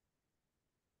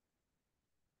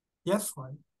 Yes,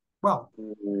 right. Well.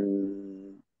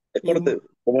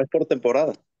 Como es por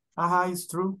temporada. It's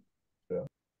true. Yeah.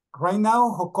 Right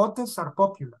now, jocotes are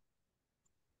popular.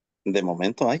 De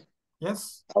momento hay.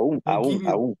 Yes. Aún.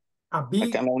 A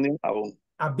big, Acá en la Unión, aún.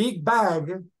 A big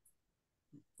bag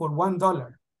for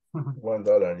 $1.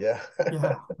 $1, yeah.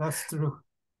 Yeah, that's true.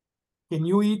 Can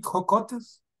you eat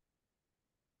jocotes?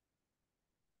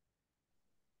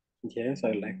 Yes,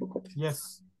 I like jocotes.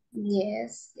 Yes.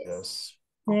 Yes. Yes.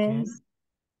 Okay. Yes.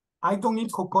 I don't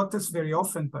eat jocotes very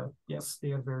often, but yes,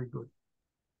 they are very good.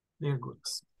 They're good.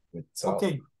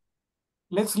 Okay.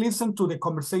 Let's listen to the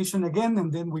conversation again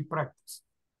and then we practice.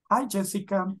 Hi,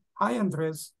 Jessica. Hi,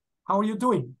 Andres. How are you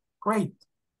doing? Great.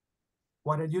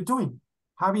 What are you doing?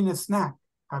 Having a snack.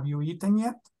 Have you eaten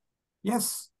yet?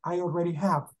 Yes, I already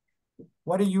have.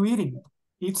 What are you eating?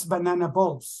 It's banana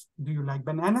balls. Do you like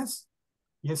bananas?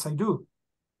 Yes, I do.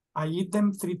 I eat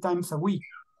them 3 times a week.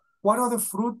 What other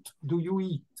fruit do you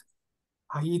eat?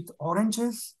 I eat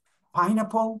oranges,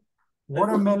 pineapple,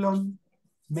 watermelon,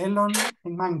 melon,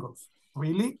 and mangoes.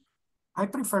 Really? I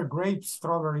prefer grapes,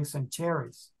 strawberries, and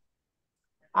cherries.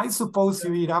 I suppose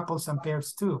you eat apples and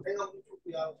pears too.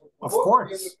 Of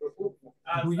course.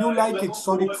 Do you like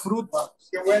exotic fruits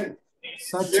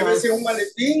such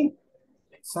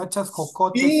as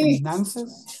jocotes and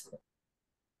nances?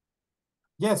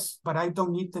 Yes, but I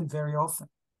don't eat them very often.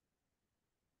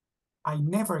 I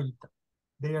never eat them.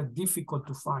 They are difficult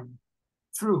to find.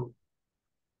 True.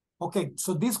 Okay,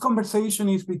 so this conversation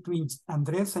is between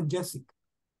Andres and Jessica.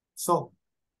 So,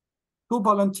 2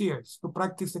 volunteers to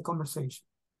practice the conversation.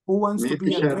 Who wants to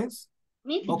be Andres?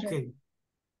 Me, teacher. Okay.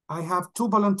 I have 2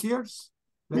 volunteers.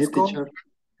 Let's go. Teacher.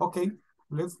 Okay,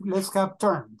 let's have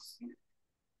turns.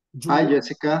 Hi,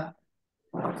 Jessica.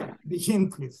 Okay, begin,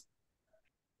 please.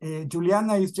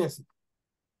 Juliana is Jessica.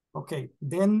 Okay,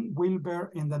 then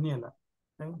Wilber and Daniela.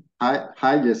 Okay.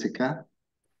 Hi, Jessica.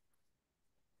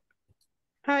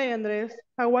 Hi, Andres.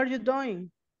 How are you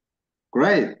doing?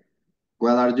 Great.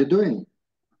 What are you doing?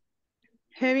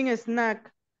 Having a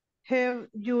snack. Have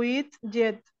you eaten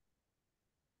yet?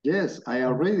 Yes, I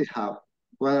already have.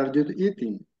 What are you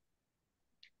eating?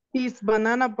 It's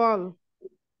banana ball.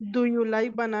 Do you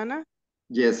like banana?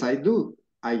 Yes, I do.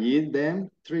 I eat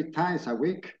them 3 times a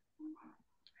week.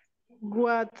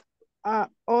 What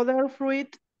other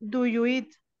fruit do you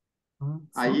eat?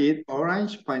 I eat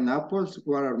orange, pineapples,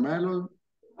 watermelon,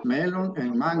 melon,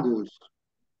 and mangoes.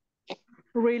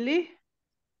 Really?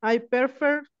 I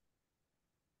prefer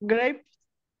grapes,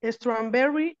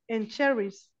 strawberry, and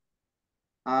cherries.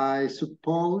 I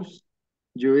suppose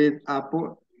you eat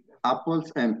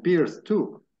apples and pears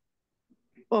too.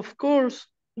 Of course.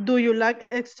 Do you like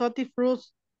exotic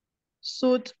fruits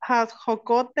such as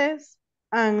jocotes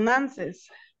and nances?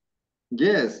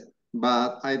 Yes,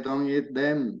 but I don't eat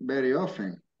them very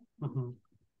often.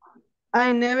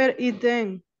 I never eat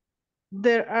them.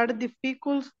 They are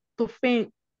difficult to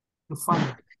find.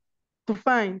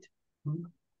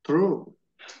 True.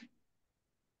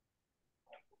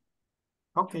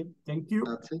 Okay, thank you.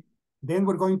 That's it. Then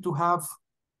we're going to have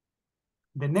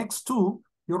the next 2.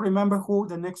 You remember who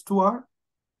the next 2 are?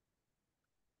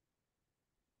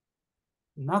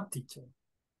 Not teacher.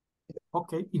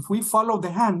 Okay, if we follow the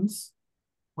hands,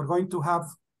 we're going to have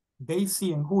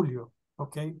Daisy and Julio,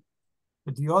 okay?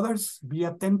 But the others, be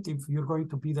attentive, you're going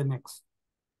to be the next.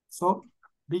 So,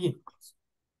 begin.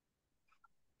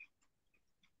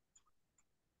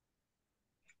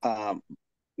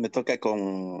 Me toca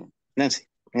con Nancy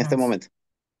en este momento.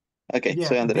 Ok, Yeah,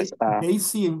 soy Andrés.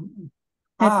 Daisy and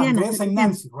Andres and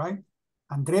Nancy, right?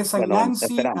 Andres and Nancy,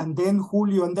 esperamos. and then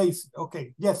Julio and Daisy.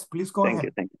 Okay, yes, please go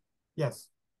ahead. Thank you. Yes.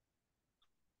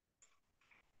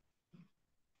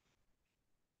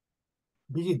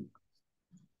 Begin.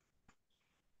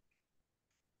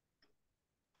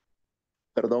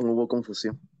 Perdón, hubo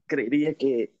confusión. Creería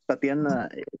que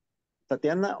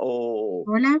Tatiana o...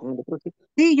 Hola.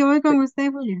 Sí, yo voy con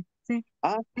usted, Julio. Sí.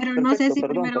 Pero perfecto, no sé si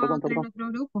perdón. primero otro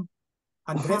grupo.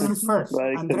 Andres is first.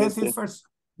 Andres is first.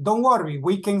 Don't worry,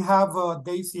 we can have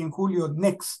Daisy and Julio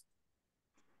next.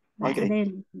 Okay.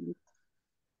 Dele.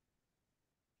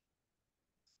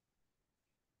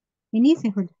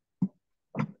 Inicia, Julio.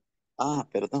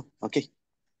 Perdón. Okay.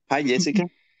 Hi, Jessica.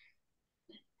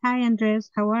 Hi,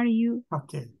 Andres. How are you?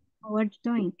 Okay. How are you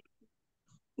doing?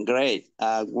 Great.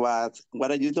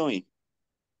 What are you doing?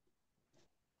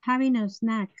 Having a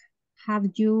snack. Have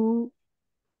you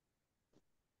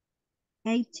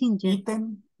eaten yet?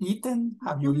 Eaten?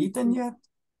 Have you eaten yet?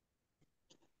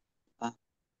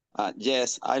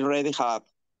 Yes, I already have.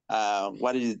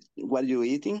 What are you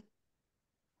eating?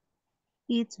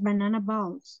 It's banana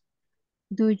balls.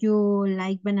 Do you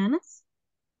like bananas?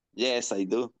 Yes, I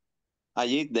do. I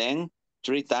eat them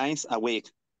 3 times a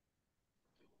week.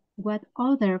 What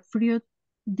other fruit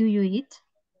do you eat?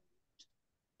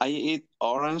 I eat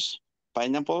orange,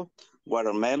 pineapple,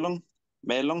 watermelon,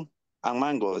 melon, and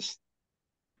mangoes.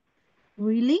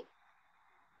 Really?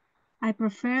 I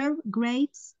prefer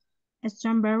grapes,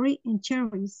 strawberry, and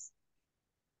cherries.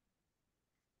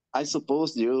 I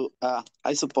suppose you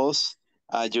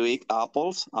eat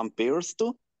apples and pears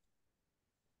too.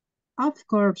 Of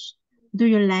course. Do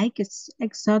you like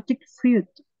exotic fruit?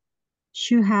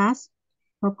 She has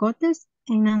cocotes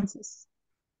and nances.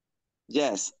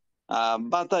 Yes,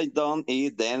 but I don't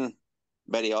eat them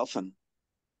very often.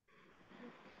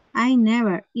 I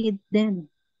never eat them.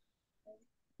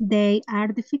 They are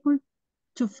difficult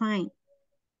to find.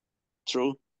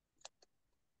 True.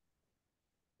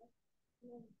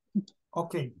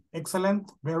 Okay,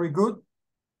 excellent, very good.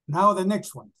 Now the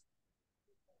next one.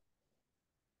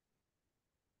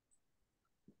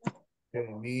 Okay,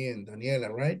 me and Daniela,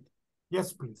 right?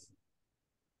 Yes, please.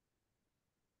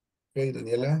 Okay,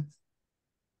 Daniela.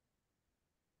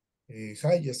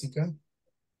 Hi, Jessica.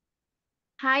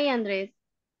 Hi, Andres.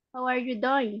 How are you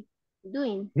doing?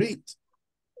 Great.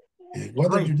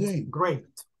 What are you doing? Great.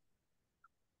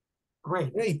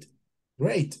 Great.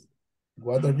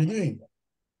 What are you doing?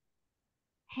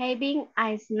 Having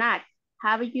a snack.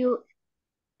 Have you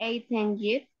eaten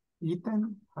yet?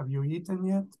 Eaten? Have you eaten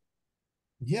yet?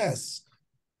 Yes,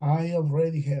 I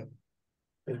already have.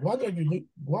 What are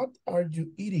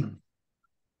you eating?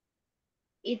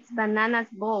 It's bananas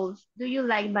balls. Do you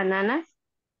like bananas?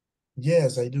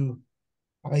 Yes, I do.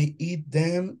 I eat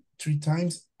them 3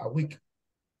 times a week.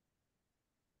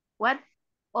 What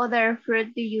other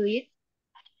fruit do you eat?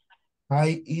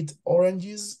 I eat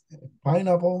oranges,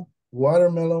 pineapple,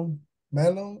 watermelon,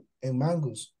 melon, and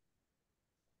mangoes.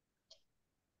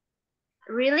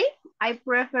 Really? I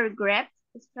prefer grapes,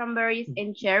 strawberries,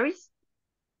 and cherries.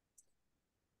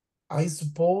 I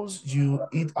suppose you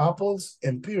eat apples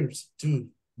and pears too.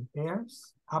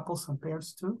 Pears? Apples and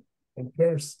pears too? And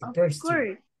pears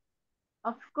too.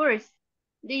 Of course.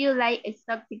 Do you like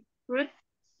exotic fruit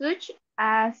such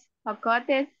as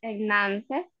cocotes and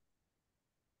nances?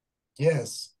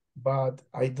 Yes, but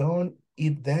I don't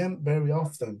eat them very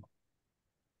often.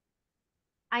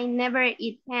 I never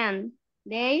eat them.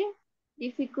 They're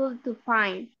difficult to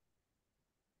find.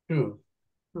 True.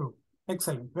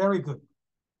 Excellent, very good.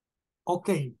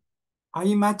 Okay, I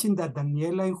imagine that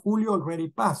Daniela and Julio already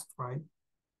passed, right?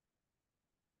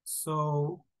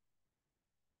 So,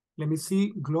 let me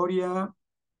see, Gloria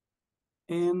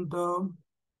and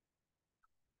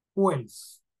who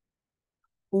else?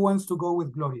 Who wants to go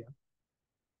with Gloria?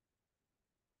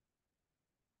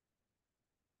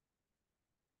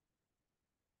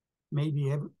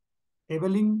 Maybe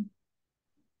Evelyn?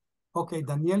 Okay,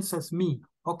 Daniel says me.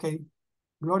 Okay,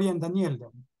 Gloria and Daniel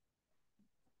then.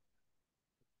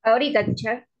 Ahorita,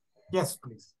 teacher. Yes,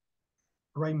 please.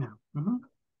 Right now.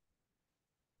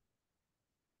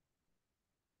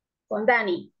 Con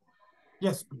Dani.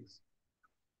 Yes, please.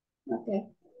 Okay.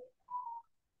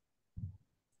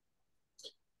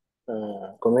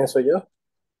 ¿Comienzo yo?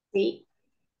 Sí.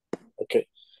 Okay.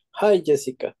 Hi,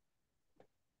 Jessica.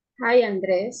 Hi,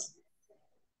 Andres.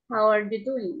 How are you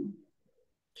doing?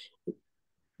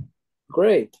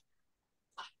 Great.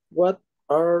 What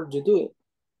are you doing?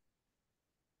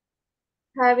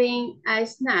 Having a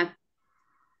snack.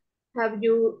 Have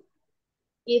you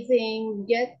eaten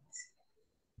yet?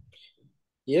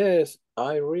 Yes,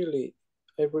 I really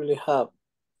have.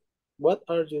 What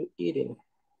are you eating?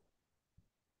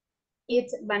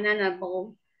 It's banana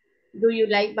bowl. Do you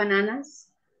like bananas?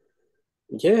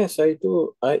 Yes, I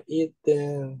do. I eat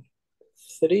them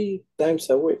 3 times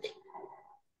a week.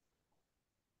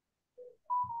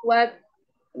 What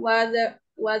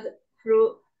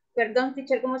fruit? Perdón,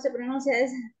 teacher, ¿cómo se pronuncia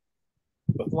eso?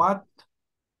 What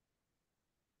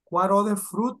other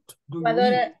fruit do you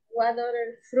eat? What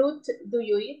other fruit do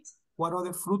you eat? What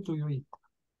other fruit do you eat?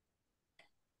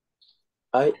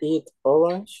 I eat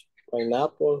orange,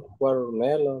 pineapple,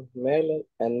 watermelon, melon,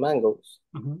 and mangoes.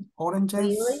 Oranges.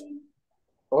 Really?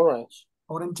 Orange.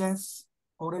 Oranges.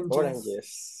 Oranges.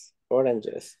 Oranges.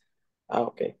 Oranges.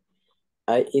 Okay.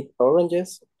 I eat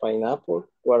oranges, pineapple,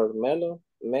 watermelon,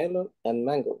 melon, and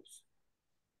mangoes.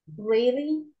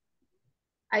 Really?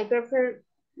 I prefer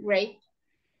grape,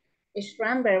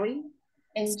 strawberry,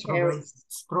 and cherries.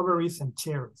 Strawberries and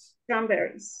cherries.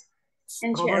 Strawberries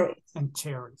and Strawberry cherries. and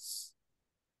cherries.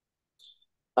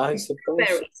 I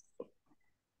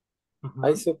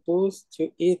suppose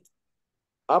to eat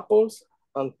apples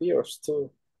and pears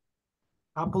too.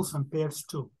 Apples and pears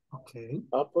too. Okay.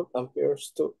 Apple and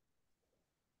pears too.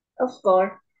 Of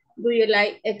course. Do you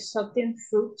like exotic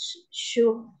fruits?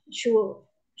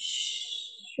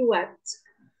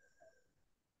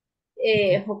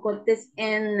 Jocotes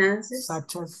and nuances?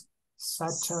 Such as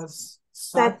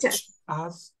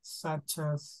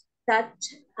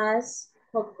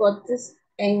jocotes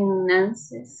and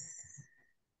nuances.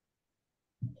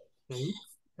 Okay.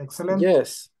 Excellent.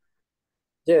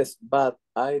 Yes, but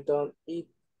I don't eat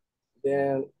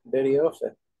them very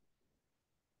often.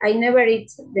 I never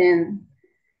eat them.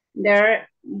 They're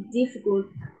difficult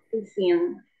to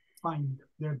find.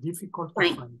 They're difficult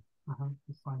to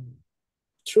find.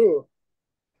 True.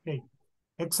 Okay.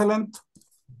 Excellent.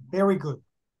 Very good.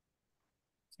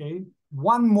 Okay.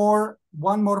 One more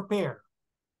pair.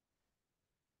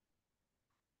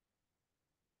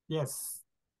 Yes.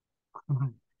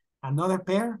 Another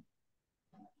pair?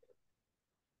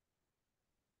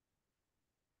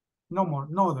 No more,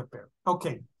 no other pair.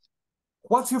 Okay.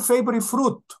 What's your favorite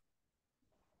fruit?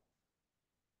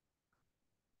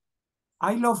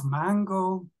 I love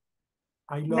mango.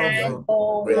 I love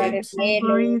grapes.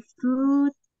 Favorite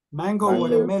fruit. Mango,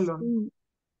 watermelon,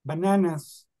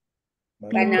 bananas.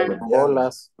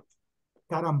 Carambolas.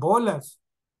 Carambolas.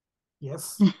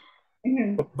 Yes.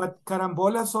 But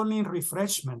carambolas only in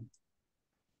refreshment.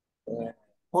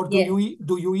 Or do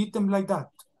you eat them like that?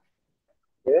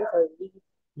 Yes,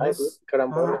 I do.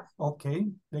 Carambolas. Okay.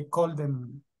 They call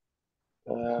them.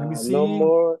 Let me see. No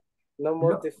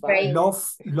more defined.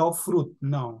 Love fruit.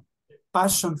 No.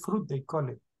 Passion fruit, they call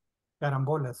it.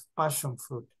 Carambolas, passion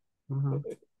fruit.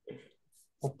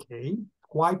 Okay.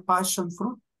 Why passion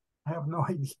fruit? I have no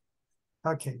idea.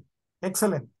 Okay.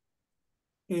 Excellent.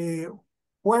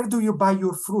 Where do you buy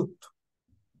your fruit?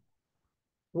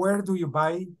 Where do you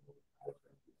buy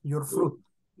your fruit?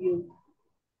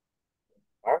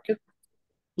 Market?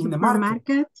 In the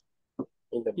market.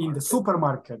 In the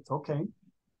supermarket. Okay.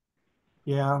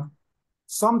 Yeah.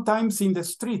 Sometimes in the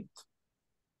street,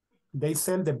 they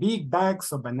sell the big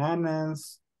bags of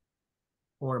bananas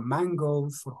or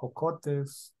mangoes or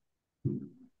jocotes.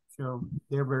 So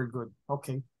they're very good.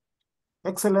 Okay.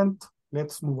 Excellent.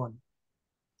 Let's move on.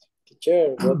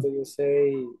 Teacher, what do you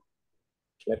say?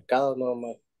 Mercado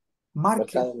normal.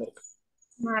 Market.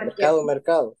 Mercado.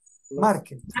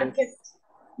 Market.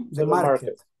 The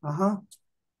market.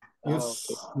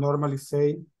 Normally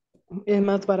say. Es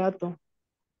más barato.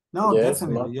 No,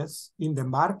 definitely, yes. In the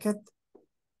market,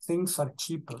 things are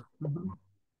cheaper.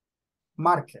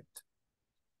 Market.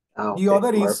 The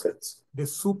other is the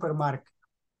supermarket.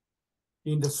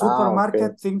 In the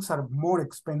supermarket, things are more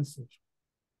expensive.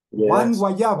 One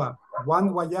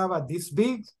guayaba this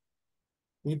big,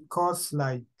 it costs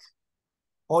like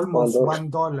almost $1.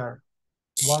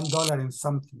 $1 and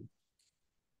something.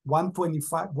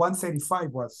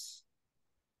 135 was.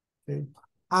 Okay.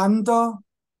 And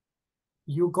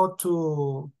you go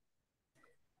to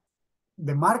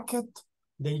the market,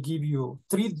 they give you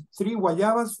three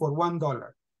guayabas for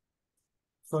 $1.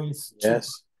 So it's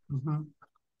cheaper.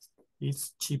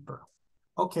 It's cheaper.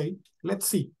 Okay, let's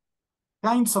see.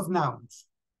 Kinds of nouns.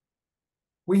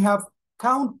 We have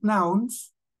count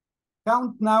nouns.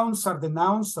 Count nouns are the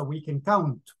nouns that we can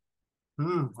count.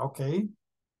 Okay.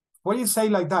 What do you say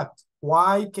like that?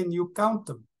 Why can you count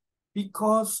them?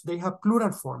 Because they have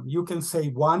plural form. You can say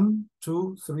 1,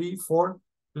 2, 3, 4,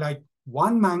 like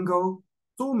 1 mango,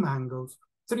 2 mangoes,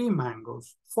 3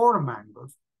 mangoes, 4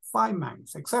 mangoes, 5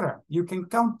 mangoes, etc. You can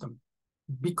count them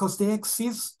because they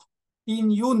exist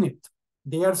in unit.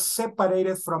 They are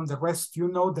separated from the rest. You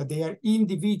know that they are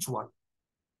individual.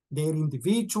 They're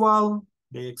individual,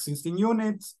 they exist in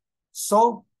units,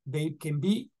 so they can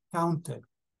be counted.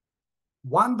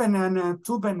 1 banana,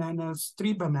 2 bananas,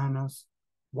 3 bananas,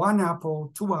 1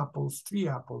 apple, 2 apples, 3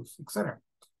 apples, etc.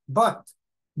 But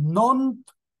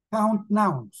non-count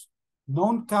nouns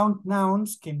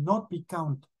cannot be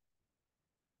counted.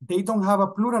 They don't have a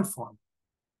plural form.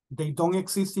 They don't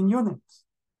exist in units.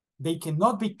 They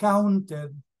cannot be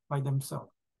counted by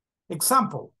themselves.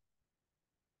 Example,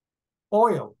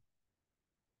 oil.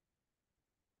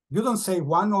 You don't say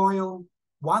one oil,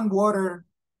 one water,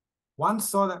 one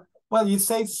soda. Well, you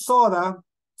say soda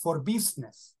for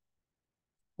business.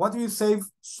 What do you say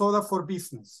soda for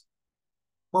business?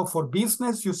 Well, for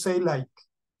business, you say like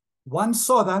one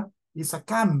soda is a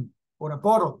can or a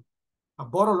bottle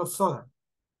of soda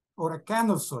or a can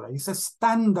of soda. It's a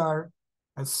standard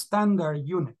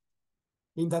unit.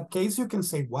 In that case, you can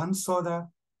say one soda,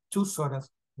 two sodas,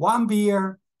 one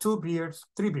beer, two beers,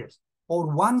 three beers, or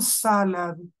one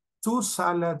salad, two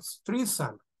salads, three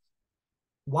salads,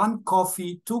 one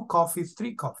coffee, two coffees,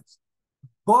 three coffees.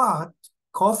 But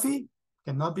coffee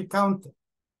cannot be counted.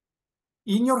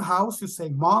 In your house, you say,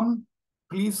 Mom,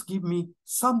 please give me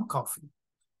some coffee.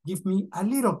 Give me a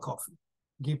little coffee.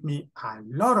 Give me a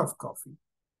lot of coffee.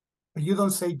 But you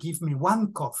don't say, give me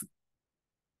one coffee.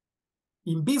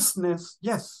 In business,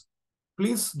 yes,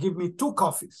 please give me two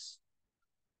coffees.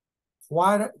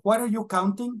 What are you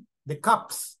counting? The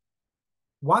cups.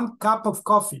 One cup of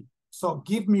coffee. So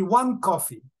give me one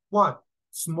coffee. What?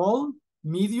 Small,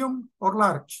 medium, or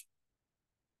large?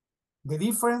 The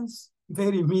difference,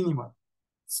 very minimal.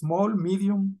 Small,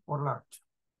 medium, or large.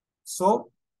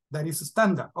 So that is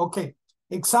standard. Okay,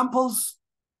 examples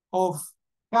of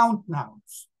count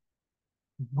nouns.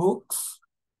 Books,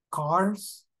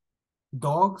 cars,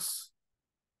 dogs,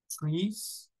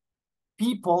 trees,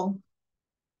 people,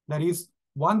 that is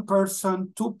one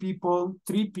person, two people,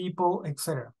 three people,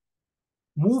 etc.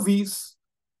 Movies,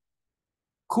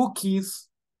 cookies,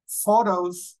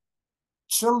 photos,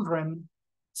 children,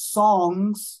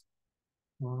 songs,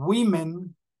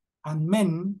 women and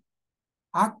men,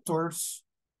 actors,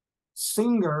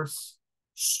 singers,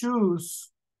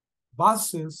 shoes,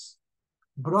 buses,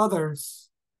 brothers,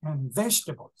 and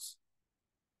vegetables.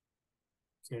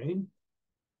 Okay,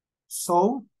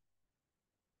 so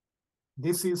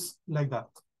this is like that.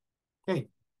 Okay.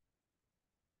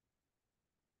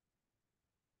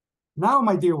 Now,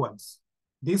 my dear ones,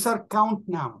 these are count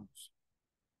nouns.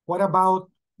 What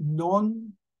about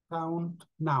non-count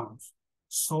nouns?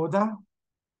 Soda,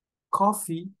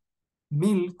 coffee,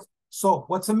 milk. So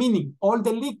what's the meaning? All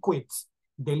the liquids.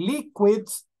 The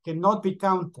liquids cannot be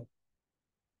counted.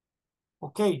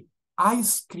 Okay,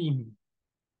 ice cream,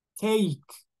 cake,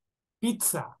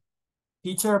 pizza.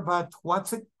 Teacher, but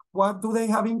what do they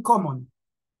have in common?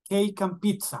 Cake and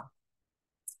pizza.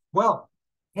 Well,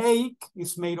 cake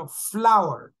is made of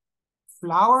flour.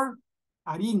 Flour,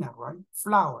 harina, right?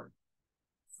 Flour.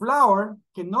 Flour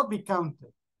cannot be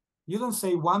counted. You don't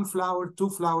say one flour, two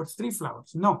flours, three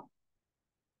flours. No.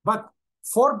 But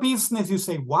for business, you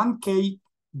say one cake,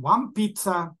 one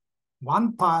pizza,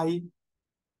 one pie.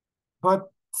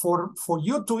 But for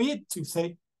you to eat, you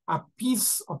say a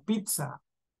piece of pizza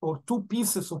or two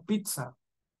pieces of pizza,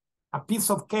 a piece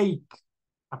of cake,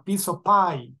 a piece of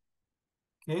pie,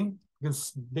 okay?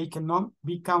 Because they cannot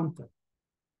be counted.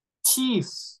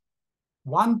 Cheese,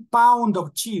 1 pound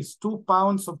of cheese, 2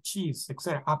 pounds of cheese,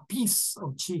 etc. A piece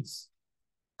of cheese.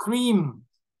 Cream,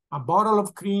 a bottle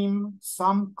of cream,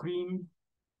 some cream.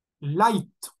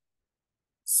 Light,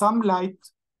 some light,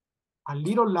 a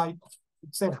little light,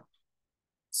 etc.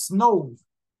 Snow,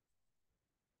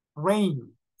 rain,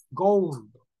 gold,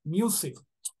 music,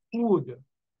 food,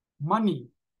 money,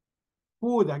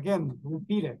 food, again,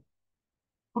 repeated,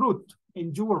 fruit,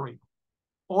 and jewelry.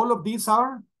 All of these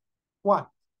are what?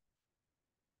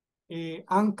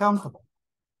 Uncountable.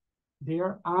 They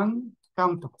are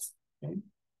uncountable. Okay.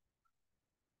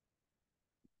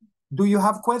 Do you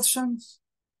have questions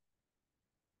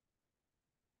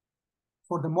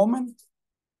for the moment?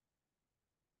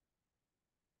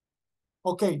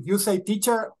 Okay, you say,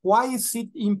 teacher, why is it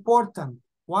important?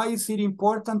 Why is it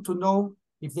important to know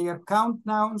if they are count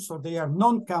nouns or they are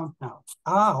non-count nouns?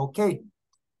 Ah, okay.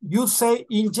 You say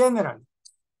in general,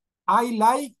 I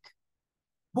like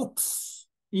books,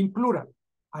 in plural.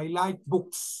 I like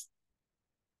books.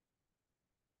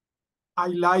 I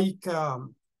like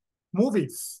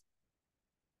movies.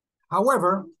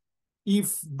 However,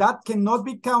 if that cannot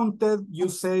be counted, you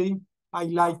say, I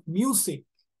like music.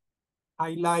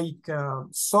 I like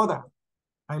soda.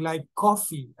 I like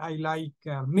coffee. I like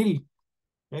milk.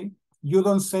 Okay? You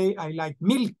don't say, I like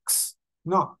milks.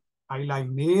 No, I like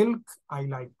milk. I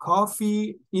like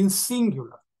coffee in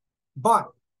singular.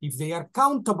 But if they are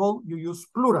countable, you use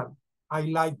plural. I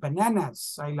like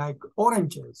bananas. I like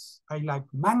oranges. I like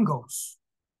mangoes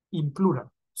in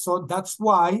plural. So that's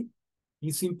why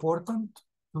it's important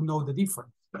to know the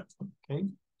difference. Okay,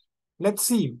 let's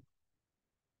see.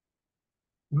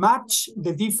 Match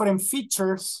the different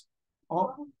features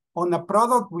on a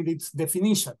product with its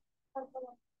definition.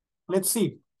 Let's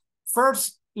see.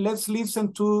 First, let's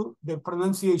listen to the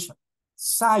pronunciation.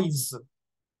 Size.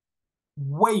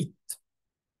 weight,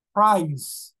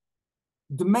 price,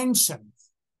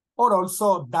 dimensions, or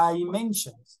also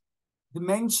dimensions.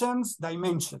 Dimensions,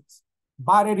 dimensions.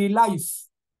 Battery life,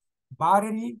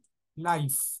 battery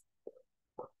life.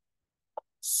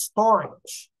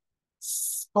 Storage,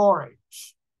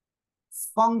 storage.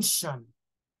 Function,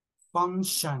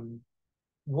 function.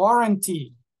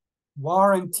 Warranty,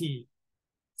 warranty.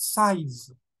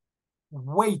 Size,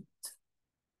 weight,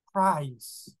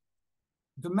 price.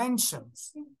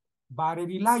 Dimensions,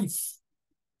 battery life,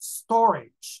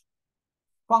 storage,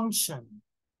 function,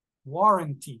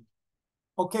 warranty.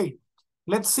 Okay,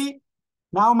 let's see.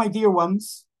 Now, my dear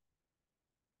ones,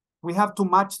 we have to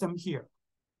match them here.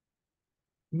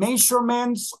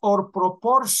 Measurements or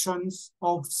proportions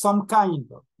of some kind.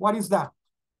 What is that?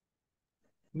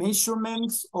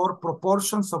 Measurements or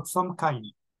proportions of some kind.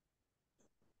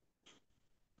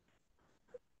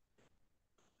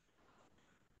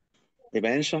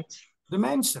 Dimensions.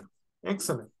 Dimension.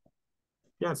 Excellent.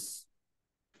 Yes.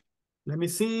 Let me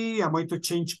see. I'm going to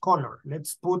change color.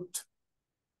 Let's put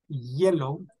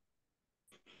yellow.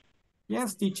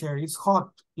 Yes, teacher, it's hot.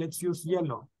 Let's use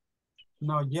yellow.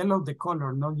 No, yellow the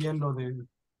color, not yellow the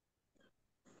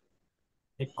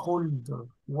cold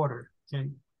water. Okay.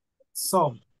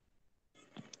 So,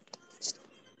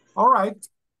 all right.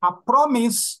 A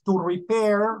promise to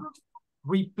repair,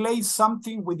 replace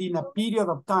something within a period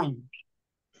of time.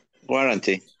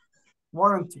 Warranty.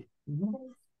 Warranty.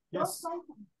 Yes.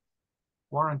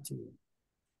 Warranty.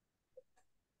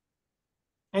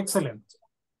 Excellent.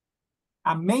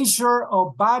 A measure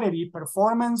of battery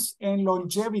performance and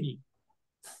longevity.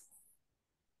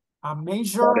 A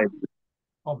measure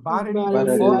of battery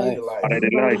performance.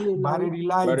 Battery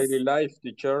life. Battery life,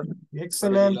 teacher.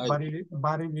 Excellent.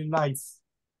 Battery life.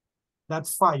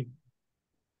 That's 5.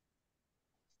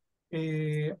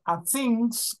 A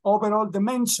thing's overall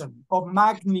dimension of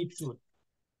magnitude.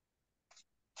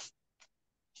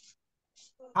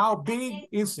 How big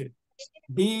is it?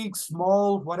 Big,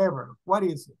 small, whatever. What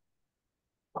is it?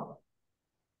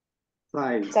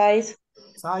 Size. Size.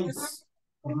 Size.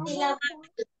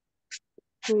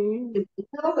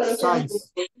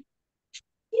 Size.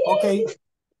 Okay,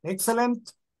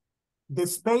 excellent. The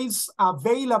space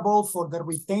available for the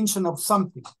retention of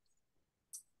something.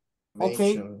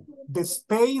 Okay, the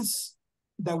space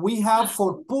that we have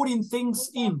for putting things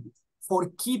in, for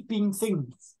keeping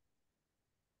things.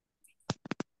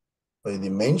 The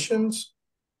dimensions.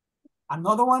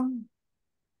 Another one?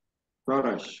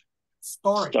 Storage.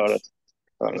 Storage.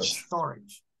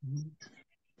 Storage.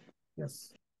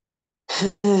 Yes.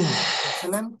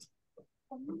 Excellent.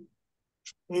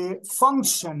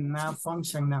 Function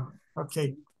now.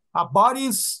 Okay. A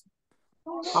body's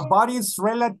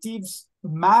relative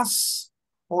mass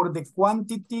or the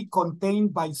quantity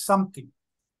contained by something.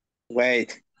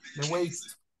 Weight. The weight.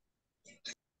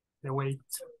 The weight.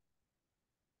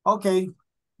 Okay.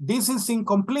 This is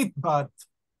incomplete, but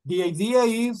the idea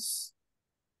is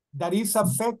that it's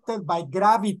affected by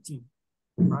gravity,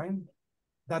 right?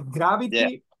 That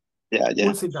gravity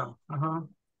pulls it down.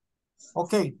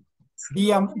 Okay.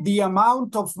 The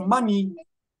amount of money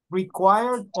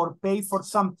required or paid for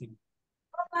something.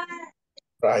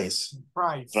 Price.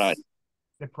 Price. Right.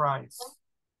 The price.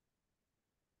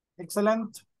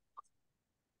 Excellent.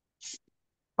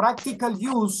 Practical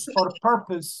use or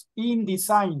purpose in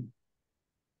design.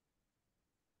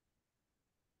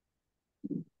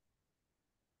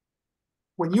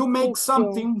 When you make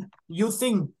something, you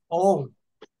think, oh,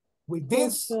 with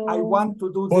this, I want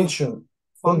to do this.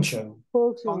 Function.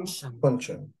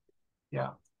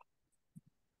 Yeah.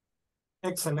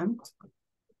 Excellent.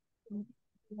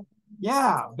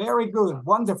 Yeah, very good.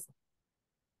 Wonderful.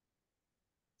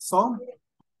 So,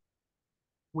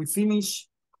 we finish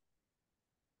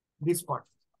this part,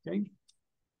 okay?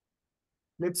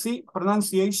 Let's see,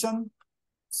 pronunciation,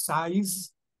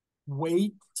 size,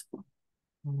 weight,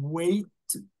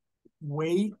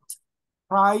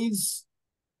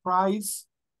 price,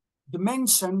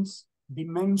 dimensions,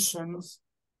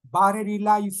 battery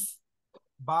life,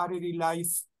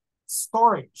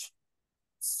 storage,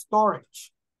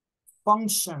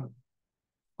 function,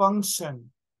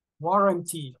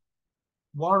 warranty.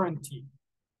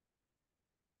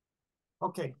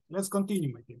 Okay, let's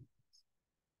continue again.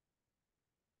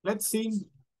 Let's see.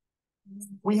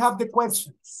 We have the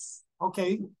questions,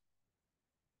 okay?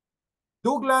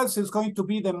 Douglas is going to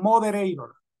be the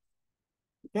moderator.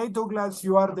 Okay, Douglas,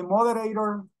 you are the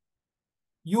moderator.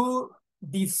 You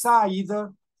decide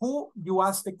who you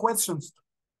ask the questions to.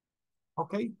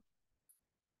 Okay?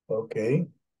 Okay.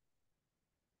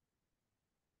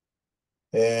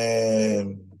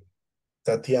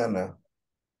 Tatiana.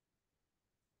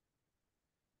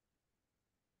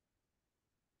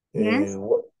 Yes.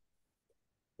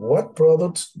 What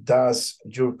products does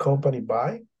your company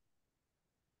buy?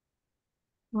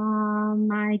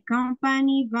 My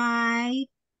company buy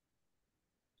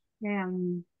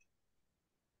spirits.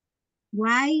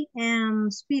 Wine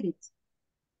and spirits.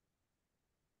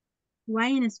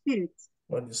 Wine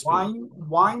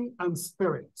and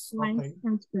spirits. Wine Okay.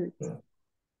 and spirits. Yeah.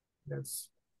 Yes.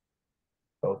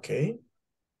 Okay,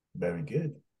 very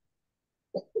good.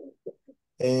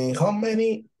 And how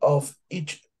many of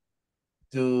each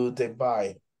do they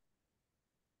buy?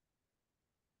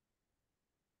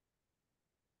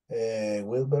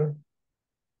 Wilbur?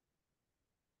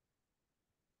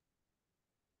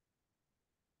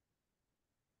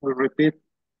 Repeat.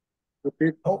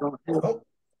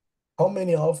 How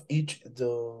many of each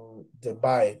do they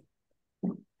buy?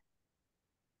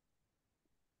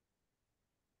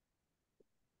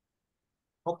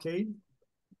 Okay.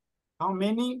 How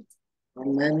many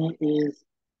is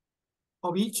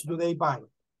of each do they buy?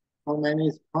 how many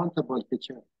is countable,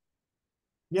 teacher?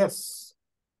 Yes.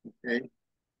 Okay.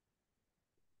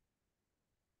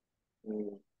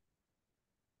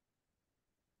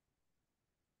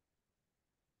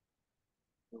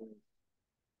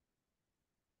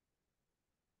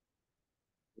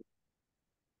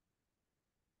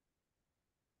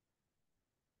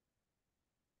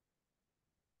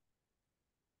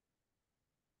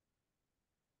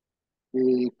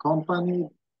 The company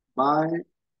buy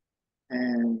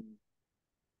and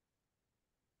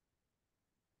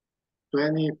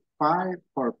 25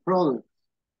 for products.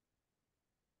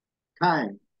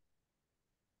 Kind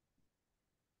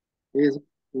is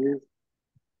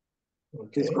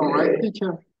correct,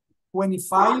 teacher?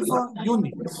 25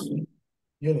 units.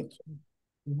 Units.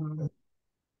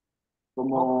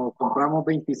 Como compramos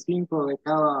 25 de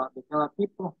cada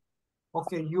tipo.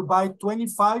 Okay, you buy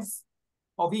 25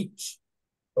 of each.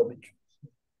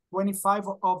 25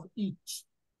 of each.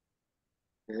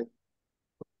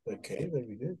 Okay,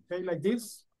 very good. Okay, like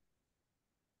this.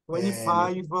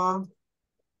 25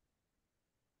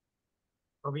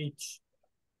 of each.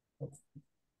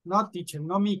 Not teacher,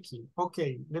 no Mickey.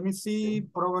 Okay, let me see,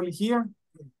 probably here.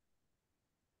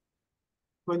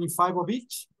 25 of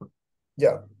each.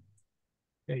 Yeah.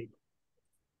 Okay.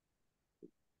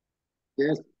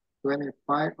 Yes,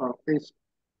 25 of each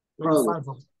 25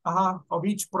 product. of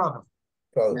each product.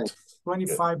 Product.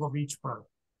 25 Good. of each product.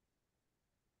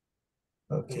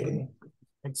 Okay.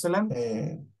 Excellent.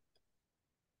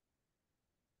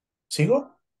 ¿Sigo?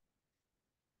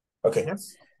 Okay.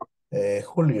 Yes.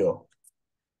 Julio.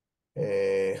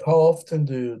 How often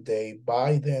do they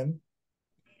buy them?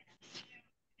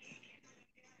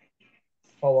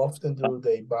 How often do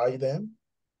they buy them?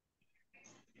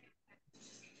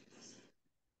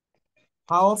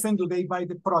 How often do they buy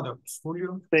the products,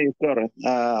 Julio? Sí, correct.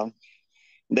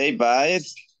 They buy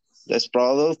this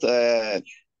product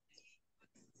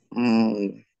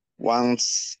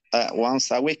once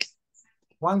a week.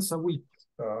 Once a week.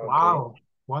 Okay. Wow.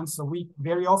 Once a week,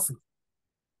 very often.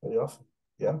 Very often,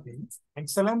 yeah. Okay.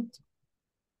 Excellent.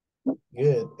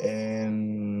 Good.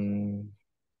 And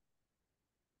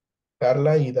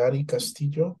Carla y Dari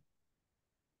Castillo.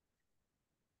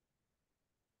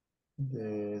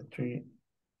 The three.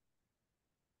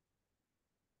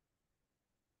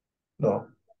 No,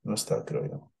 no está, creo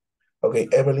yo. Okay,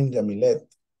 Evelyn Yamilet.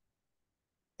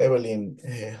 Evelyn,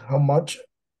 how much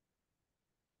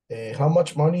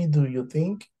money do you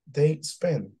think they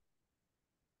spend?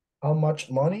 How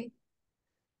much money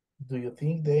do you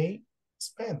think they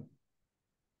spend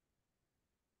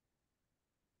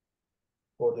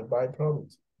for the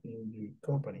byproduct in the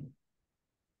company?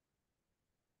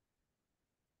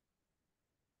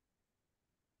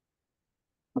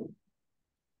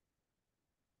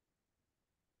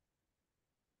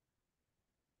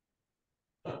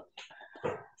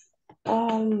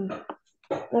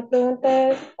 La pregunta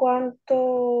es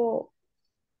cuánto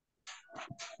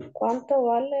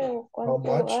vale o How cuánto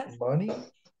much gasta. money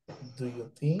do you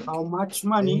think How much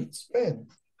money? they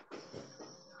spend?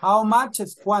 How much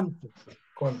es cuánto?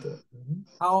 ¿Cuánto?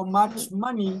 How much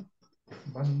money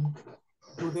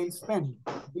do they spend?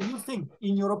 Do you think,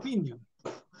 in your opinion?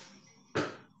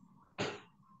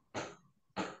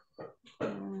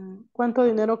 ¿Cuánto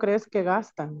dinero crees que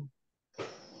gastan?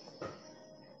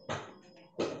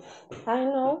 I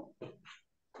know.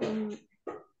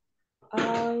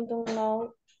 I don't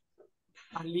know.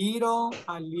 A little,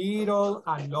 a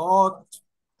lot.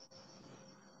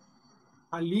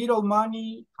 A little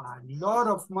money, a lot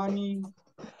of money.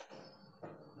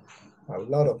 A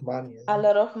lot of money. A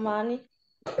lot of money.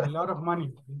 A lot of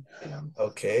money. Yeah.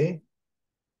 Okay.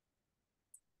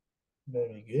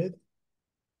 Very good.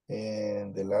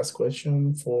 And the last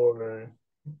question for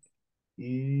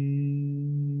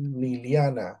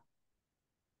Liliana.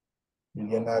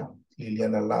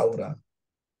 Liliana Laura.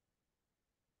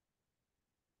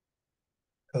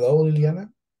 Hello, Liliana.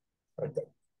 Okay.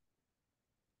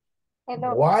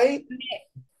 Hello. Why?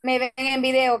 Me ven en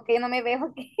video, que no me veo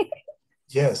aquí.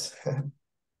 Yes.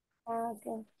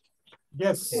 Okay.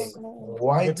 Yes.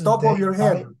 Why The do top of they your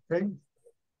head, okay?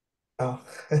 Oh.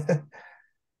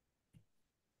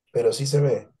 Pero sí se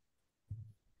ve.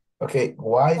 Okay,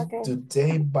 why Okay. do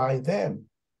they buy them?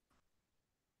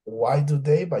 Why do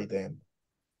they buy them?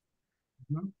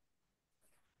 Mhm.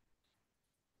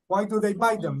 Why do they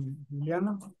buy them,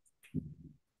 Liliana?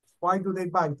 Why do they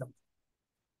buy them?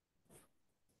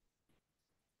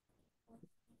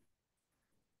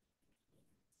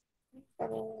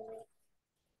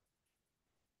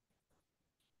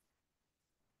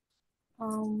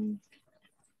 Um,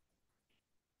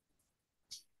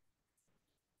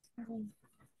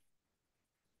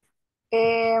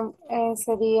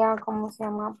 sería, ¿cómo se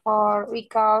llama?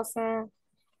 Because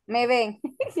me ven,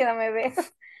 yo no me veo.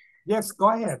 Yes, go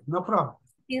ahead, no problem.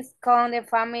 It's con the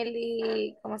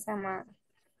family, ¿cómo se llama?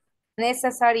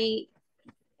 Necessary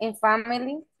in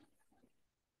family.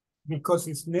 Because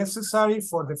it's necessary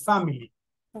for the family,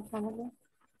 In family.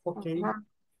 okay? Ajá.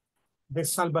 The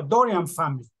Salvadorian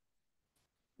family,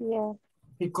 Yeah.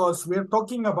 because we're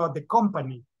talking about the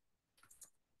company.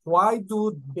 Why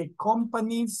do the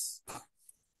companies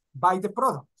buy the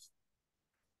products?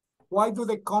 Why do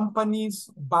the companies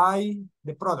buy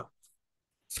the product?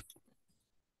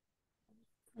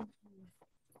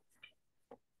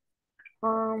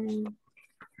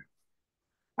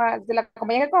 De la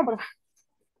compañía que compro.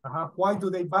 Why do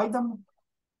they buy them?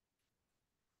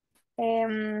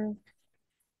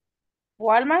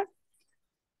 Walmart.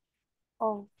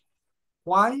 Oh.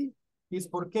 Why is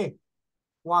por qué.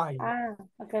 Why?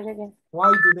 Okay.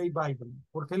 Why do they buy them?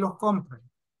 ¿Por qué los compran?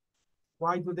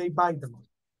 Why do they buy them?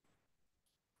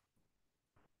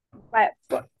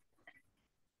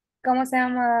 ¿Cómo se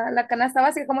llama? La canasta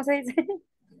básica, ¿cómo se dice?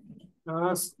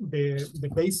 The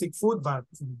basic food, but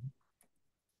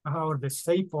or the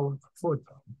staple food.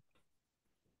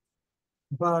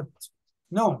 But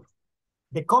no,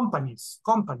 the companies.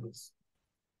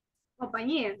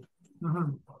 Compañía.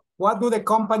 What do the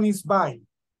companies buy?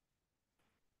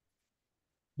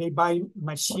 They buy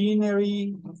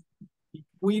machinery,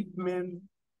 equipment.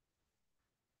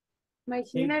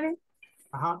 Machinery.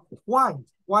 Why?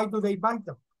 Why do they buy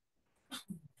them?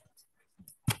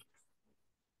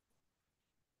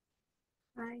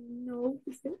 I know.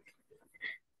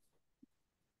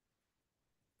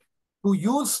 To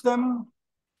use them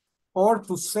or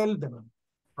to sell them,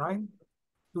 right?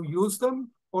 To use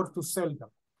them or to sell them.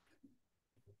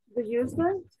 To use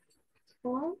them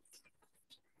or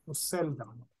to sell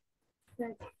them.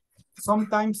 okay.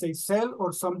 Sometimes they sell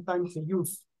or sometimes they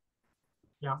use.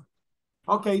 Yeah.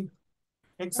 Okay.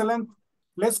 Excellent.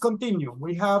 Let's continue.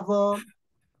 We have,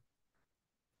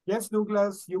 yes,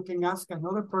 Douglas, you can ask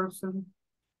another person.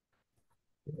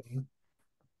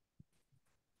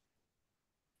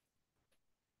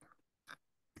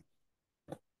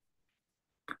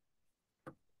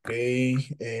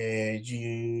 Okay,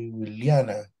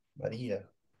 Juliana Maria.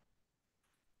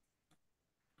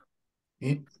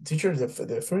 Teacher, the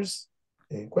first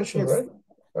question, Yes. right?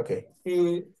 Okay.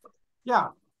 Yeah.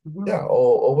 Yeah,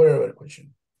 or whatever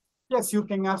question. Yes, you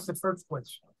can ask the first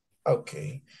question.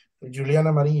 Okay.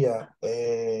 Juliana Maria,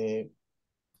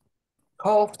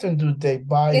 how often do they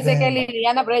buy Dice que them?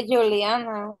 Liliana, pero es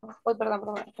Juliana. Uy,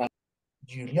 perdón.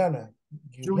 Juliana.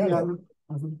 Juliana.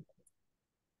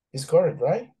 Is correct,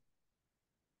 right?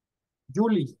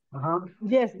 Julie.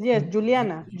 Yes,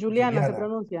 Juliana. Juliana se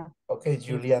pronuncia. Okay,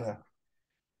 Juliana.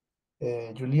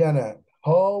 Juliana,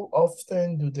 how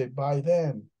often do they buy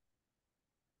them?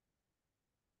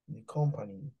 The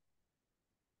company.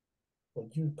 For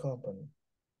your company.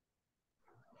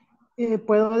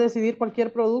 ¿Puedo decidir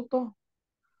cualquier producto?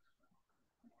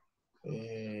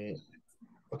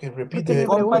 Okay, repeat Porque the me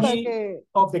pregunta company que...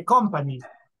 of the company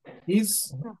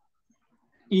is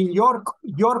in your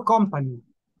company.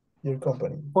 Your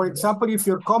company. For example, if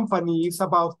your company is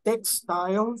about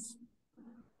textiles,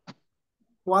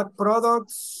 what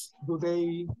products do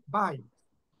they buy?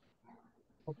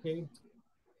 Okay.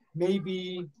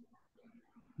 Maybe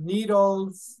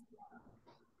needles,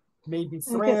 maybe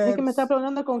threads. Es que me está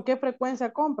preguntando con qué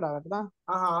frecuencia compra, ¿verdad?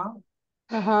 Ajá.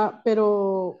 Ajá,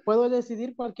 pero ¿puedo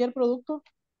decidir cualquier producto?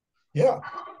 Yeah.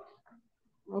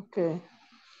 Okay.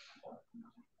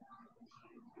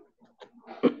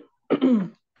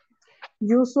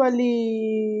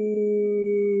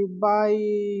 Usually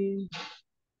buy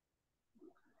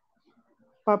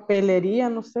Papelería,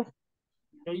 no sé.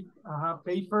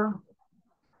 Paper.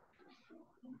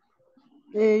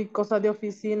 Cosas de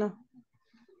oficina.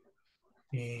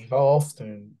 How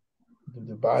often do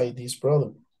you buy this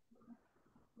product?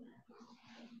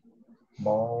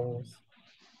 Month.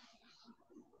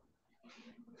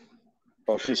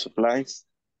 Office supplies.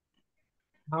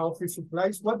 Office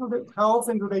supplies. How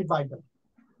often do they buy them?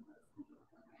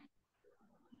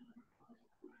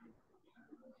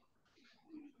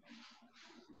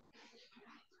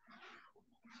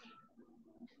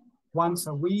 Once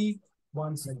a week,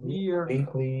 once a year.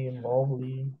 Weekly,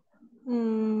 monthly.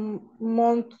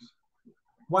 Month.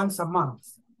 Once a month.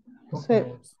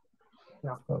 Okay.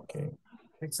 Yeah. Okay.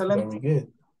 Excellent. Very good.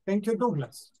 Thank you,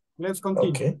 Douglas. Let's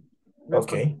continue. Okay. Let's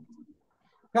okay. continue.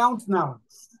 Count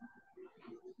nouns.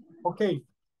 Okay.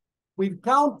 With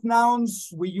count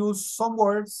nouns, we use some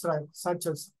words such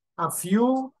as a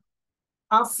few,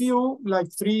 like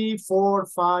 3, 4,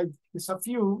 5 is a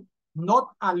few, not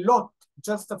a lot,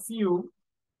 just a few.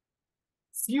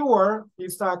 Fewer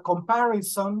is a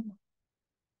comparison.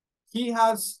 He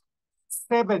has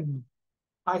 7.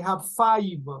 I have 5.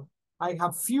 I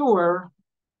have fewer.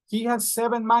 He has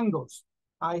 7 mangoes.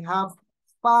 I have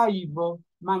 5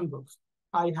 mangoes.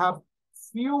 I have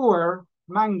fewer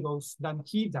mangoes than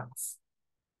he does.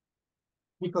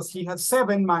 Because he has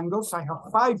 7 mangoes, I have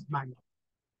 5 mangoes.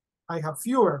 I have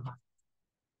fewer mangoes.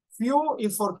 Few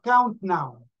is for count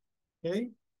noun,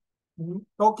 okay?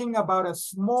 Talking about a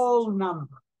small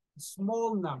number,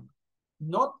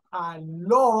 not a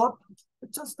lot,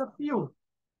 but just a few.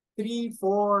 3,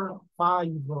 4, 5,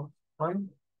 right?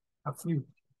 A few.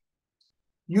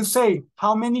 You say,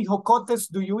 how many jocotes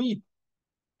do you eat?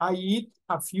 I eat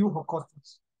a few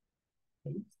jocotes.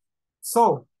 Okay.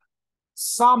 So,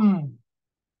 some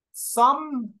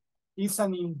is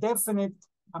an indefinite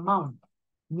amount.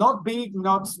 Not big,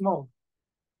 not small.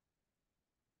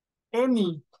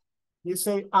 Any, you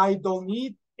say, I don't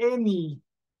eat any.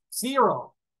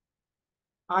 0.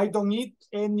 I don't eat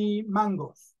any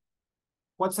mangoes.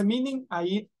 What's the meaning? I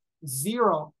eat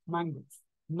 0 mangoes.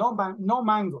 No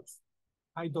mangoes.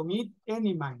 I don't eat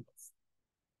any mangoes.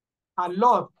 A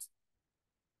lot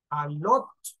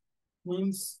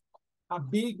means a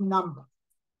big number.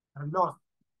 A lot.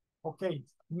 Okay.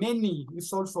 Many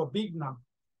is also a big number.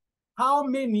 How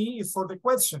many is for the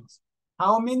questions.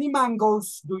 How many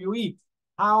mangoes do you eat?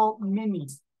 How many?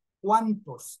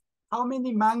 ¿Cuántos? How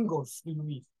many mangoes do you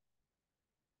eat?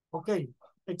 Okay,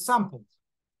 examples.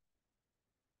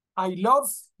 I love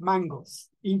mangoes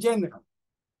in general.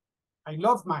 I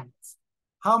love mangoes.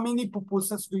 How many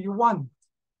pupusas do you want?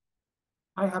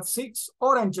 I have 6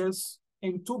 oranges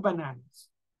and 2 bananas.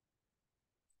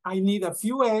 I need a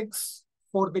few eggs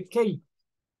for the cake.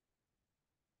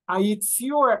 I eat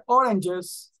fewer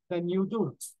oranges than you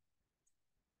do.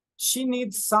 She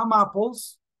needs some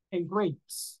apples and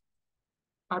grapes.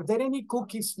 Are there any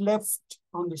cookies left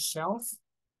on the shelf?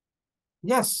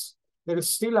 Yes, there is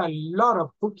still a lot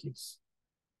of cookies.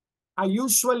 I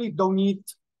usually don't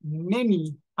eat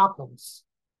many apples.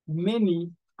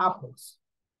 Many apples.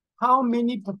 How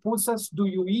many pupusas do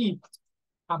you eat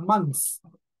a month?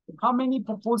 How many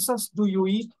pupusas do you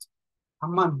eat a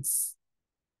month?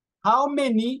 How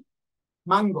many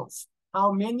mangoes?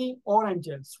 How many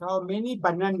oranges? How many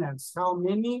bananas? How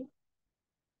many,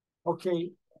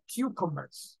 okay,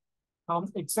 cucumbers,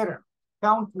 etc.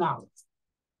 Count nouns.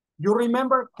 You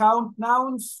remember count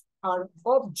nouns are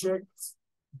objects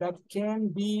that can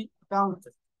be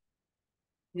counted.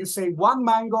 You say 1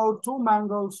 mango, 2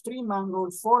 mangoes, 3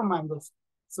 mangoes, 4 mangoes,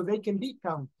 so they can be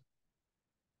counted.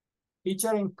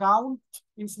 Teacher, and count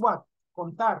is what?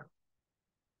 Contar.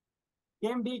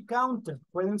 Can be counted.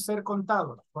 Pueden ser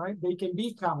contados, right? They can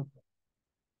be counted.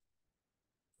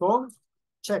 So,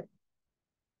 check.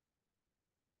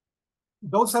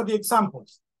 Those are the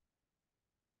examples.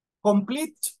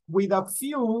 Complete with a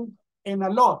few and a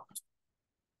lot.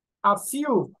 A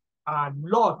few, a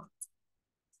lot.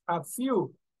 A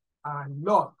few, a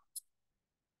lot.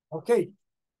 Okay.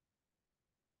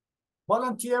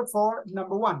 Volunteer for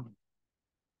number 1.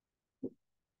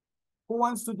 Who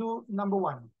wants to do number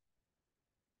 1?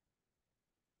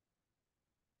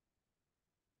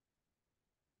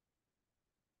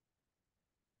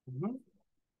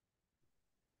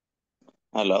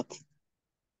 A lot.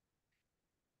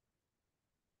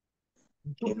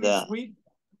 Please read.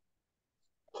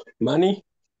 Money.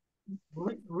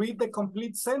 Read the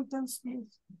complete sentence,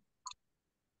 please.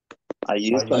 I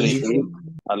usually eat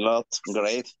a lot,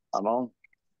 great amount.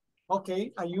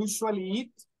 Okay, I usually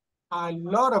eat a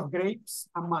lot of grapes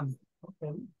a month.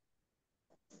 Okay.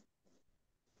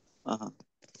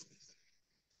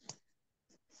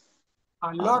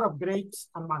 A lot of grapes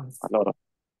a month. A lot of.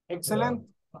 Excellent.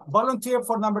 Volunteer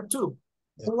for number 2.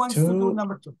 Who wants to do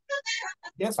number 2?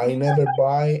 Yes, I please. never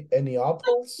buy any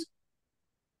apples.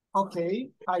 Okay.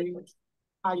 I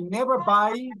never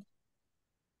buy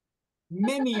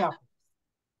many apples.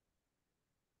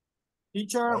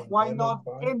 Teacher, why not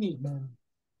any?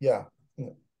 Yeah.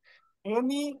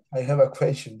 Any. I have a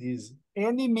question.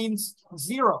 Any means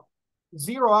 0.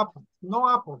 0 apples. No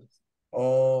apples.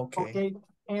 Okay. Okay.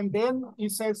 And then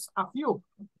it says a few.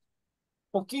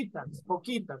 Poquitas,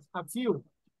 a few.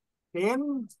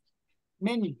 Then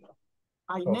many.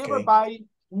 I never buy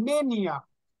many apples.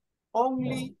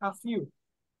 Only a few.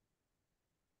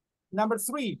 Number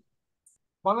 3.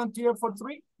 Volunteer for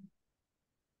 3.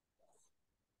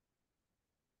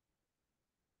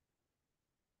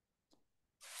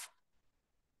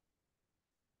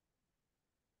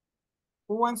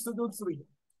 Who wants to do 3?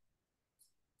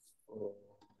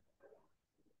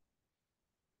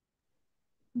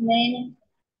 Many.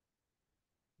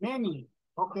 Many.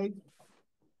 Okay.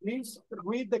 Please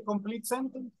read the complete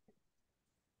sentence.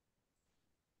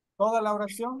 Toda la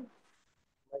oración.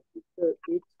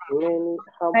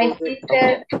 My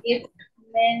sister eats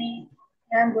many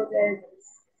hamburgers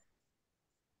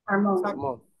a month.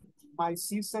 Exactly. My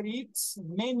sister eats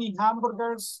many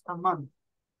hamburgers a month.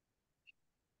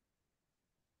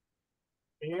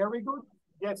 Very good.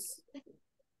 Yes.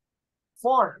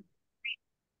 4.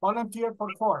 Volunteer for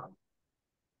 4.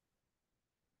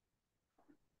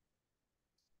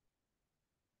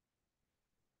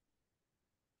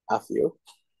 A few.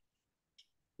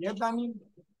 Yes, Danny.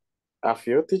 A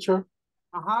few, teacher.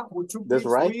 Would you That's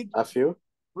please right. A few.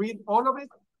 read all of it?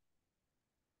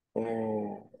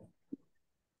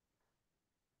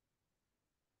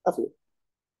 A few.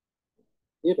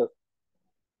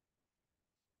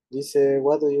 Dice,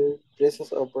 what do you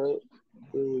pieces of bread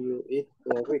do you eat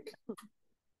in a week?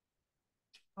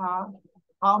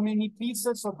 How many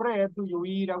pieces of bread do you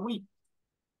eat a week?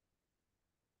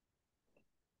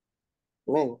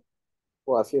 Many.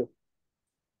 Or a few.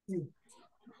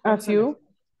 A few.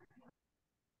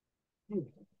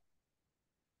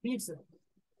 Pizza.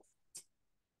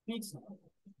 Pizza.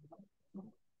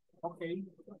 Okay.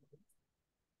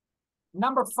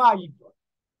 Number 5.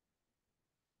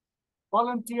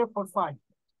 Volunteer for 5.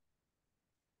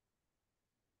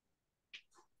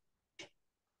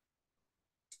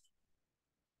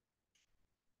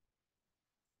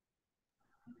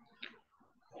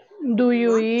 Do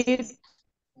you eat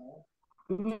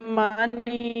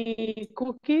many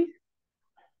cookies?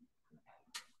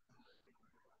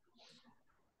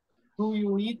 Do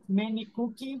you eat many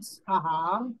cookies?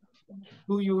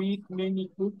 Do you eat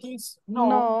many cookies?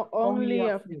 No, only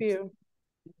a few.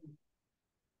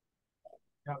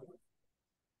 Yeah.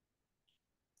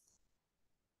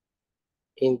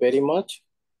 In very much?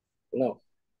 No.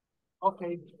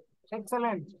 Okay.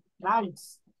 Excellent.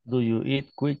 Nice. Do you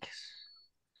eat cookies?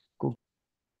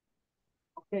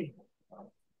 Okay.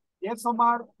 Yes,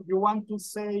 Omar, you want to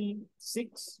say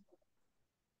 6?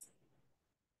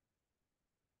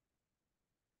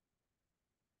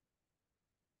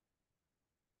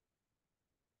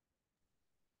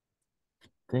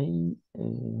 Okay.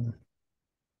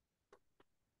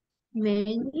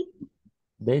 Many.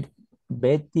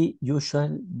 Betty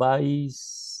usually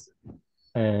buys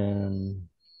a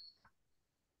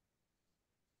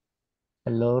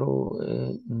lot of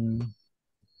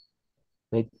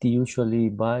Betty usually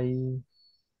buy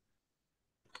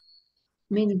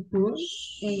Many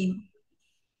books and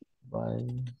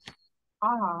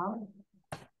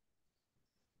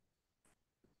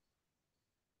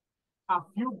a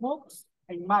few books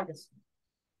and magazines.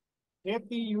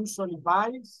 Betty usually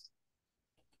buys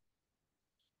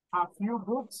a few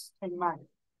books and magazines.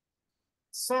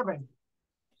 7.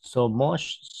 so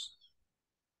much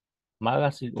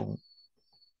magazine or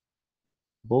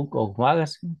book of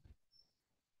magazine.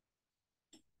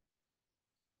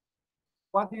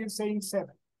 What do you say in 7?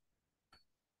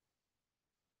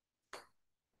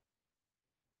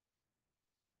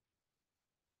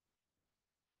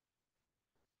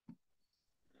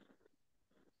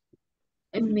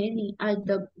 and many. I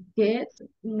don't get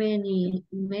many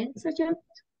messages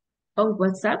on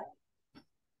WhatsApp.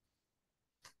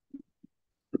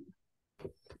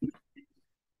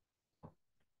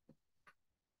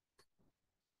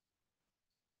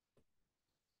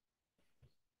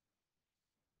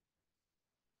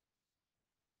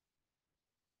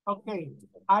 Okay,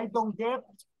 I don't get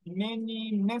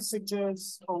many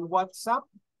messages on WhatsApp,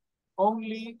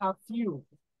 only a few.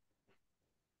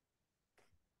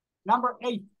 Number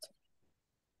 8.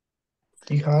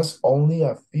 She has only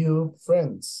a few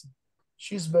friends.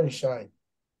 She's very shy.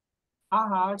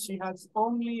 She has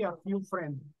only a few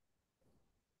friends.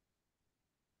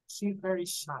 She's very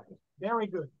shy. Very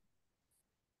good.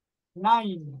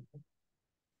 9.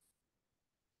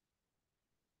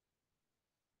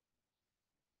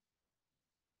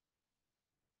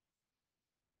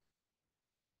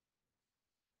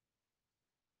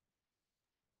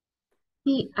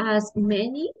 He has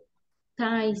many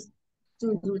things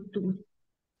to do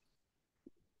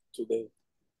today.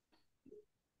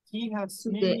 He has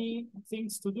many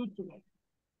things to do today.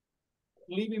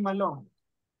 Leave him alone.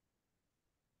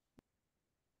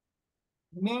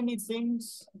 Many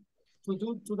things to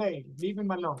do today. Leave him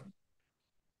alone.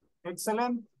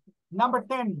 Excellent. Number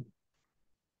 10.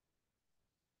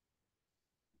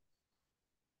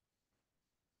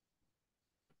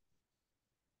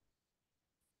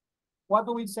 What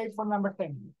do we say for number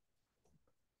 10?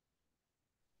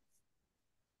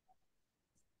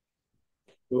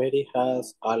 Mary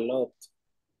has a lot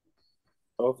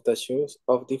of the shoes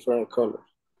of different colors.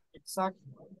 Exactly.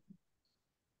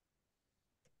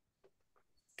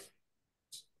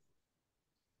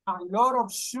 A lot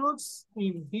of shoes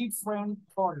in different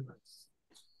colors.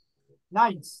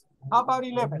 Nice. How about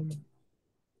 11?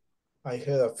 I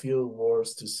had a few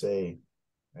words to say.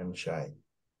 I'm shy.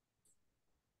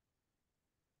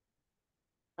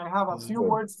 I have a few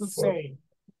words to say.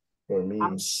 For me.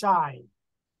 I'm shy.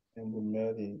 And the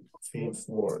maybe 5th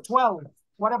word. 12.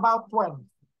 What about 12?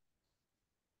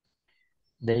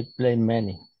 They play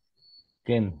many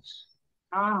games.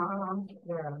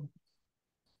 Yeah.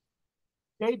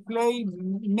 They play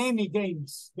many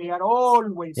games. They are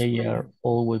always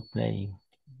playing.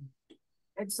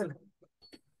 Excellent.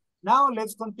 Now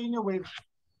let's continue with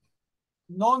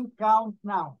non-count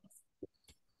nouns.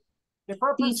 The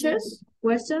purpose Teacher, is...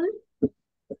 question?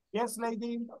 Yes,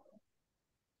 lady.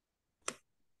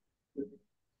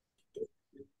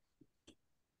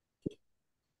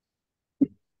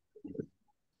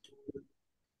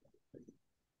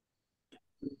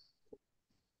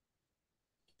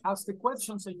 Ask the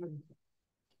question, señorita.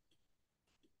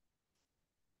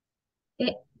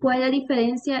 ¿Cuál es la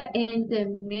diferencia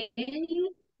entre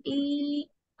many y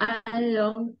a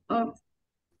lot of?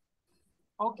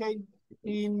 Okay.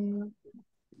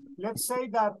 Let's say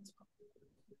that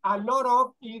a lot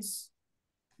of is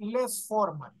less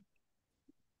formal.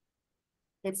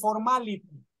 A formality.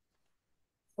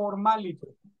 Formality.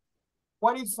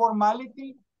 What is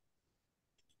formality?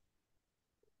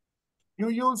 You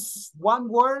use one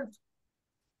word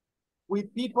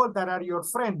with people that are your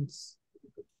friends.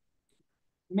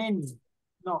 Many.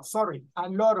 No, sorry, a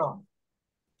lot of.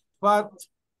 But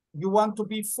you want to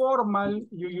be formal,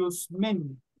 you use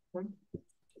many.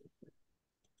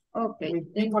 Okay.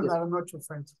 With people that are not your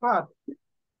friends, but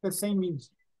the same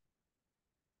means.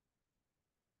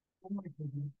 Oh my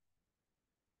goodness.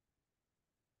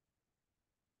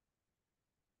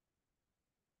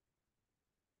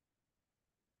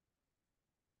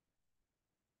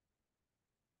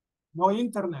 No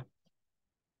internet.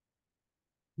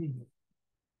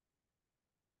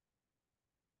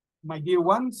 My dear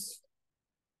ones,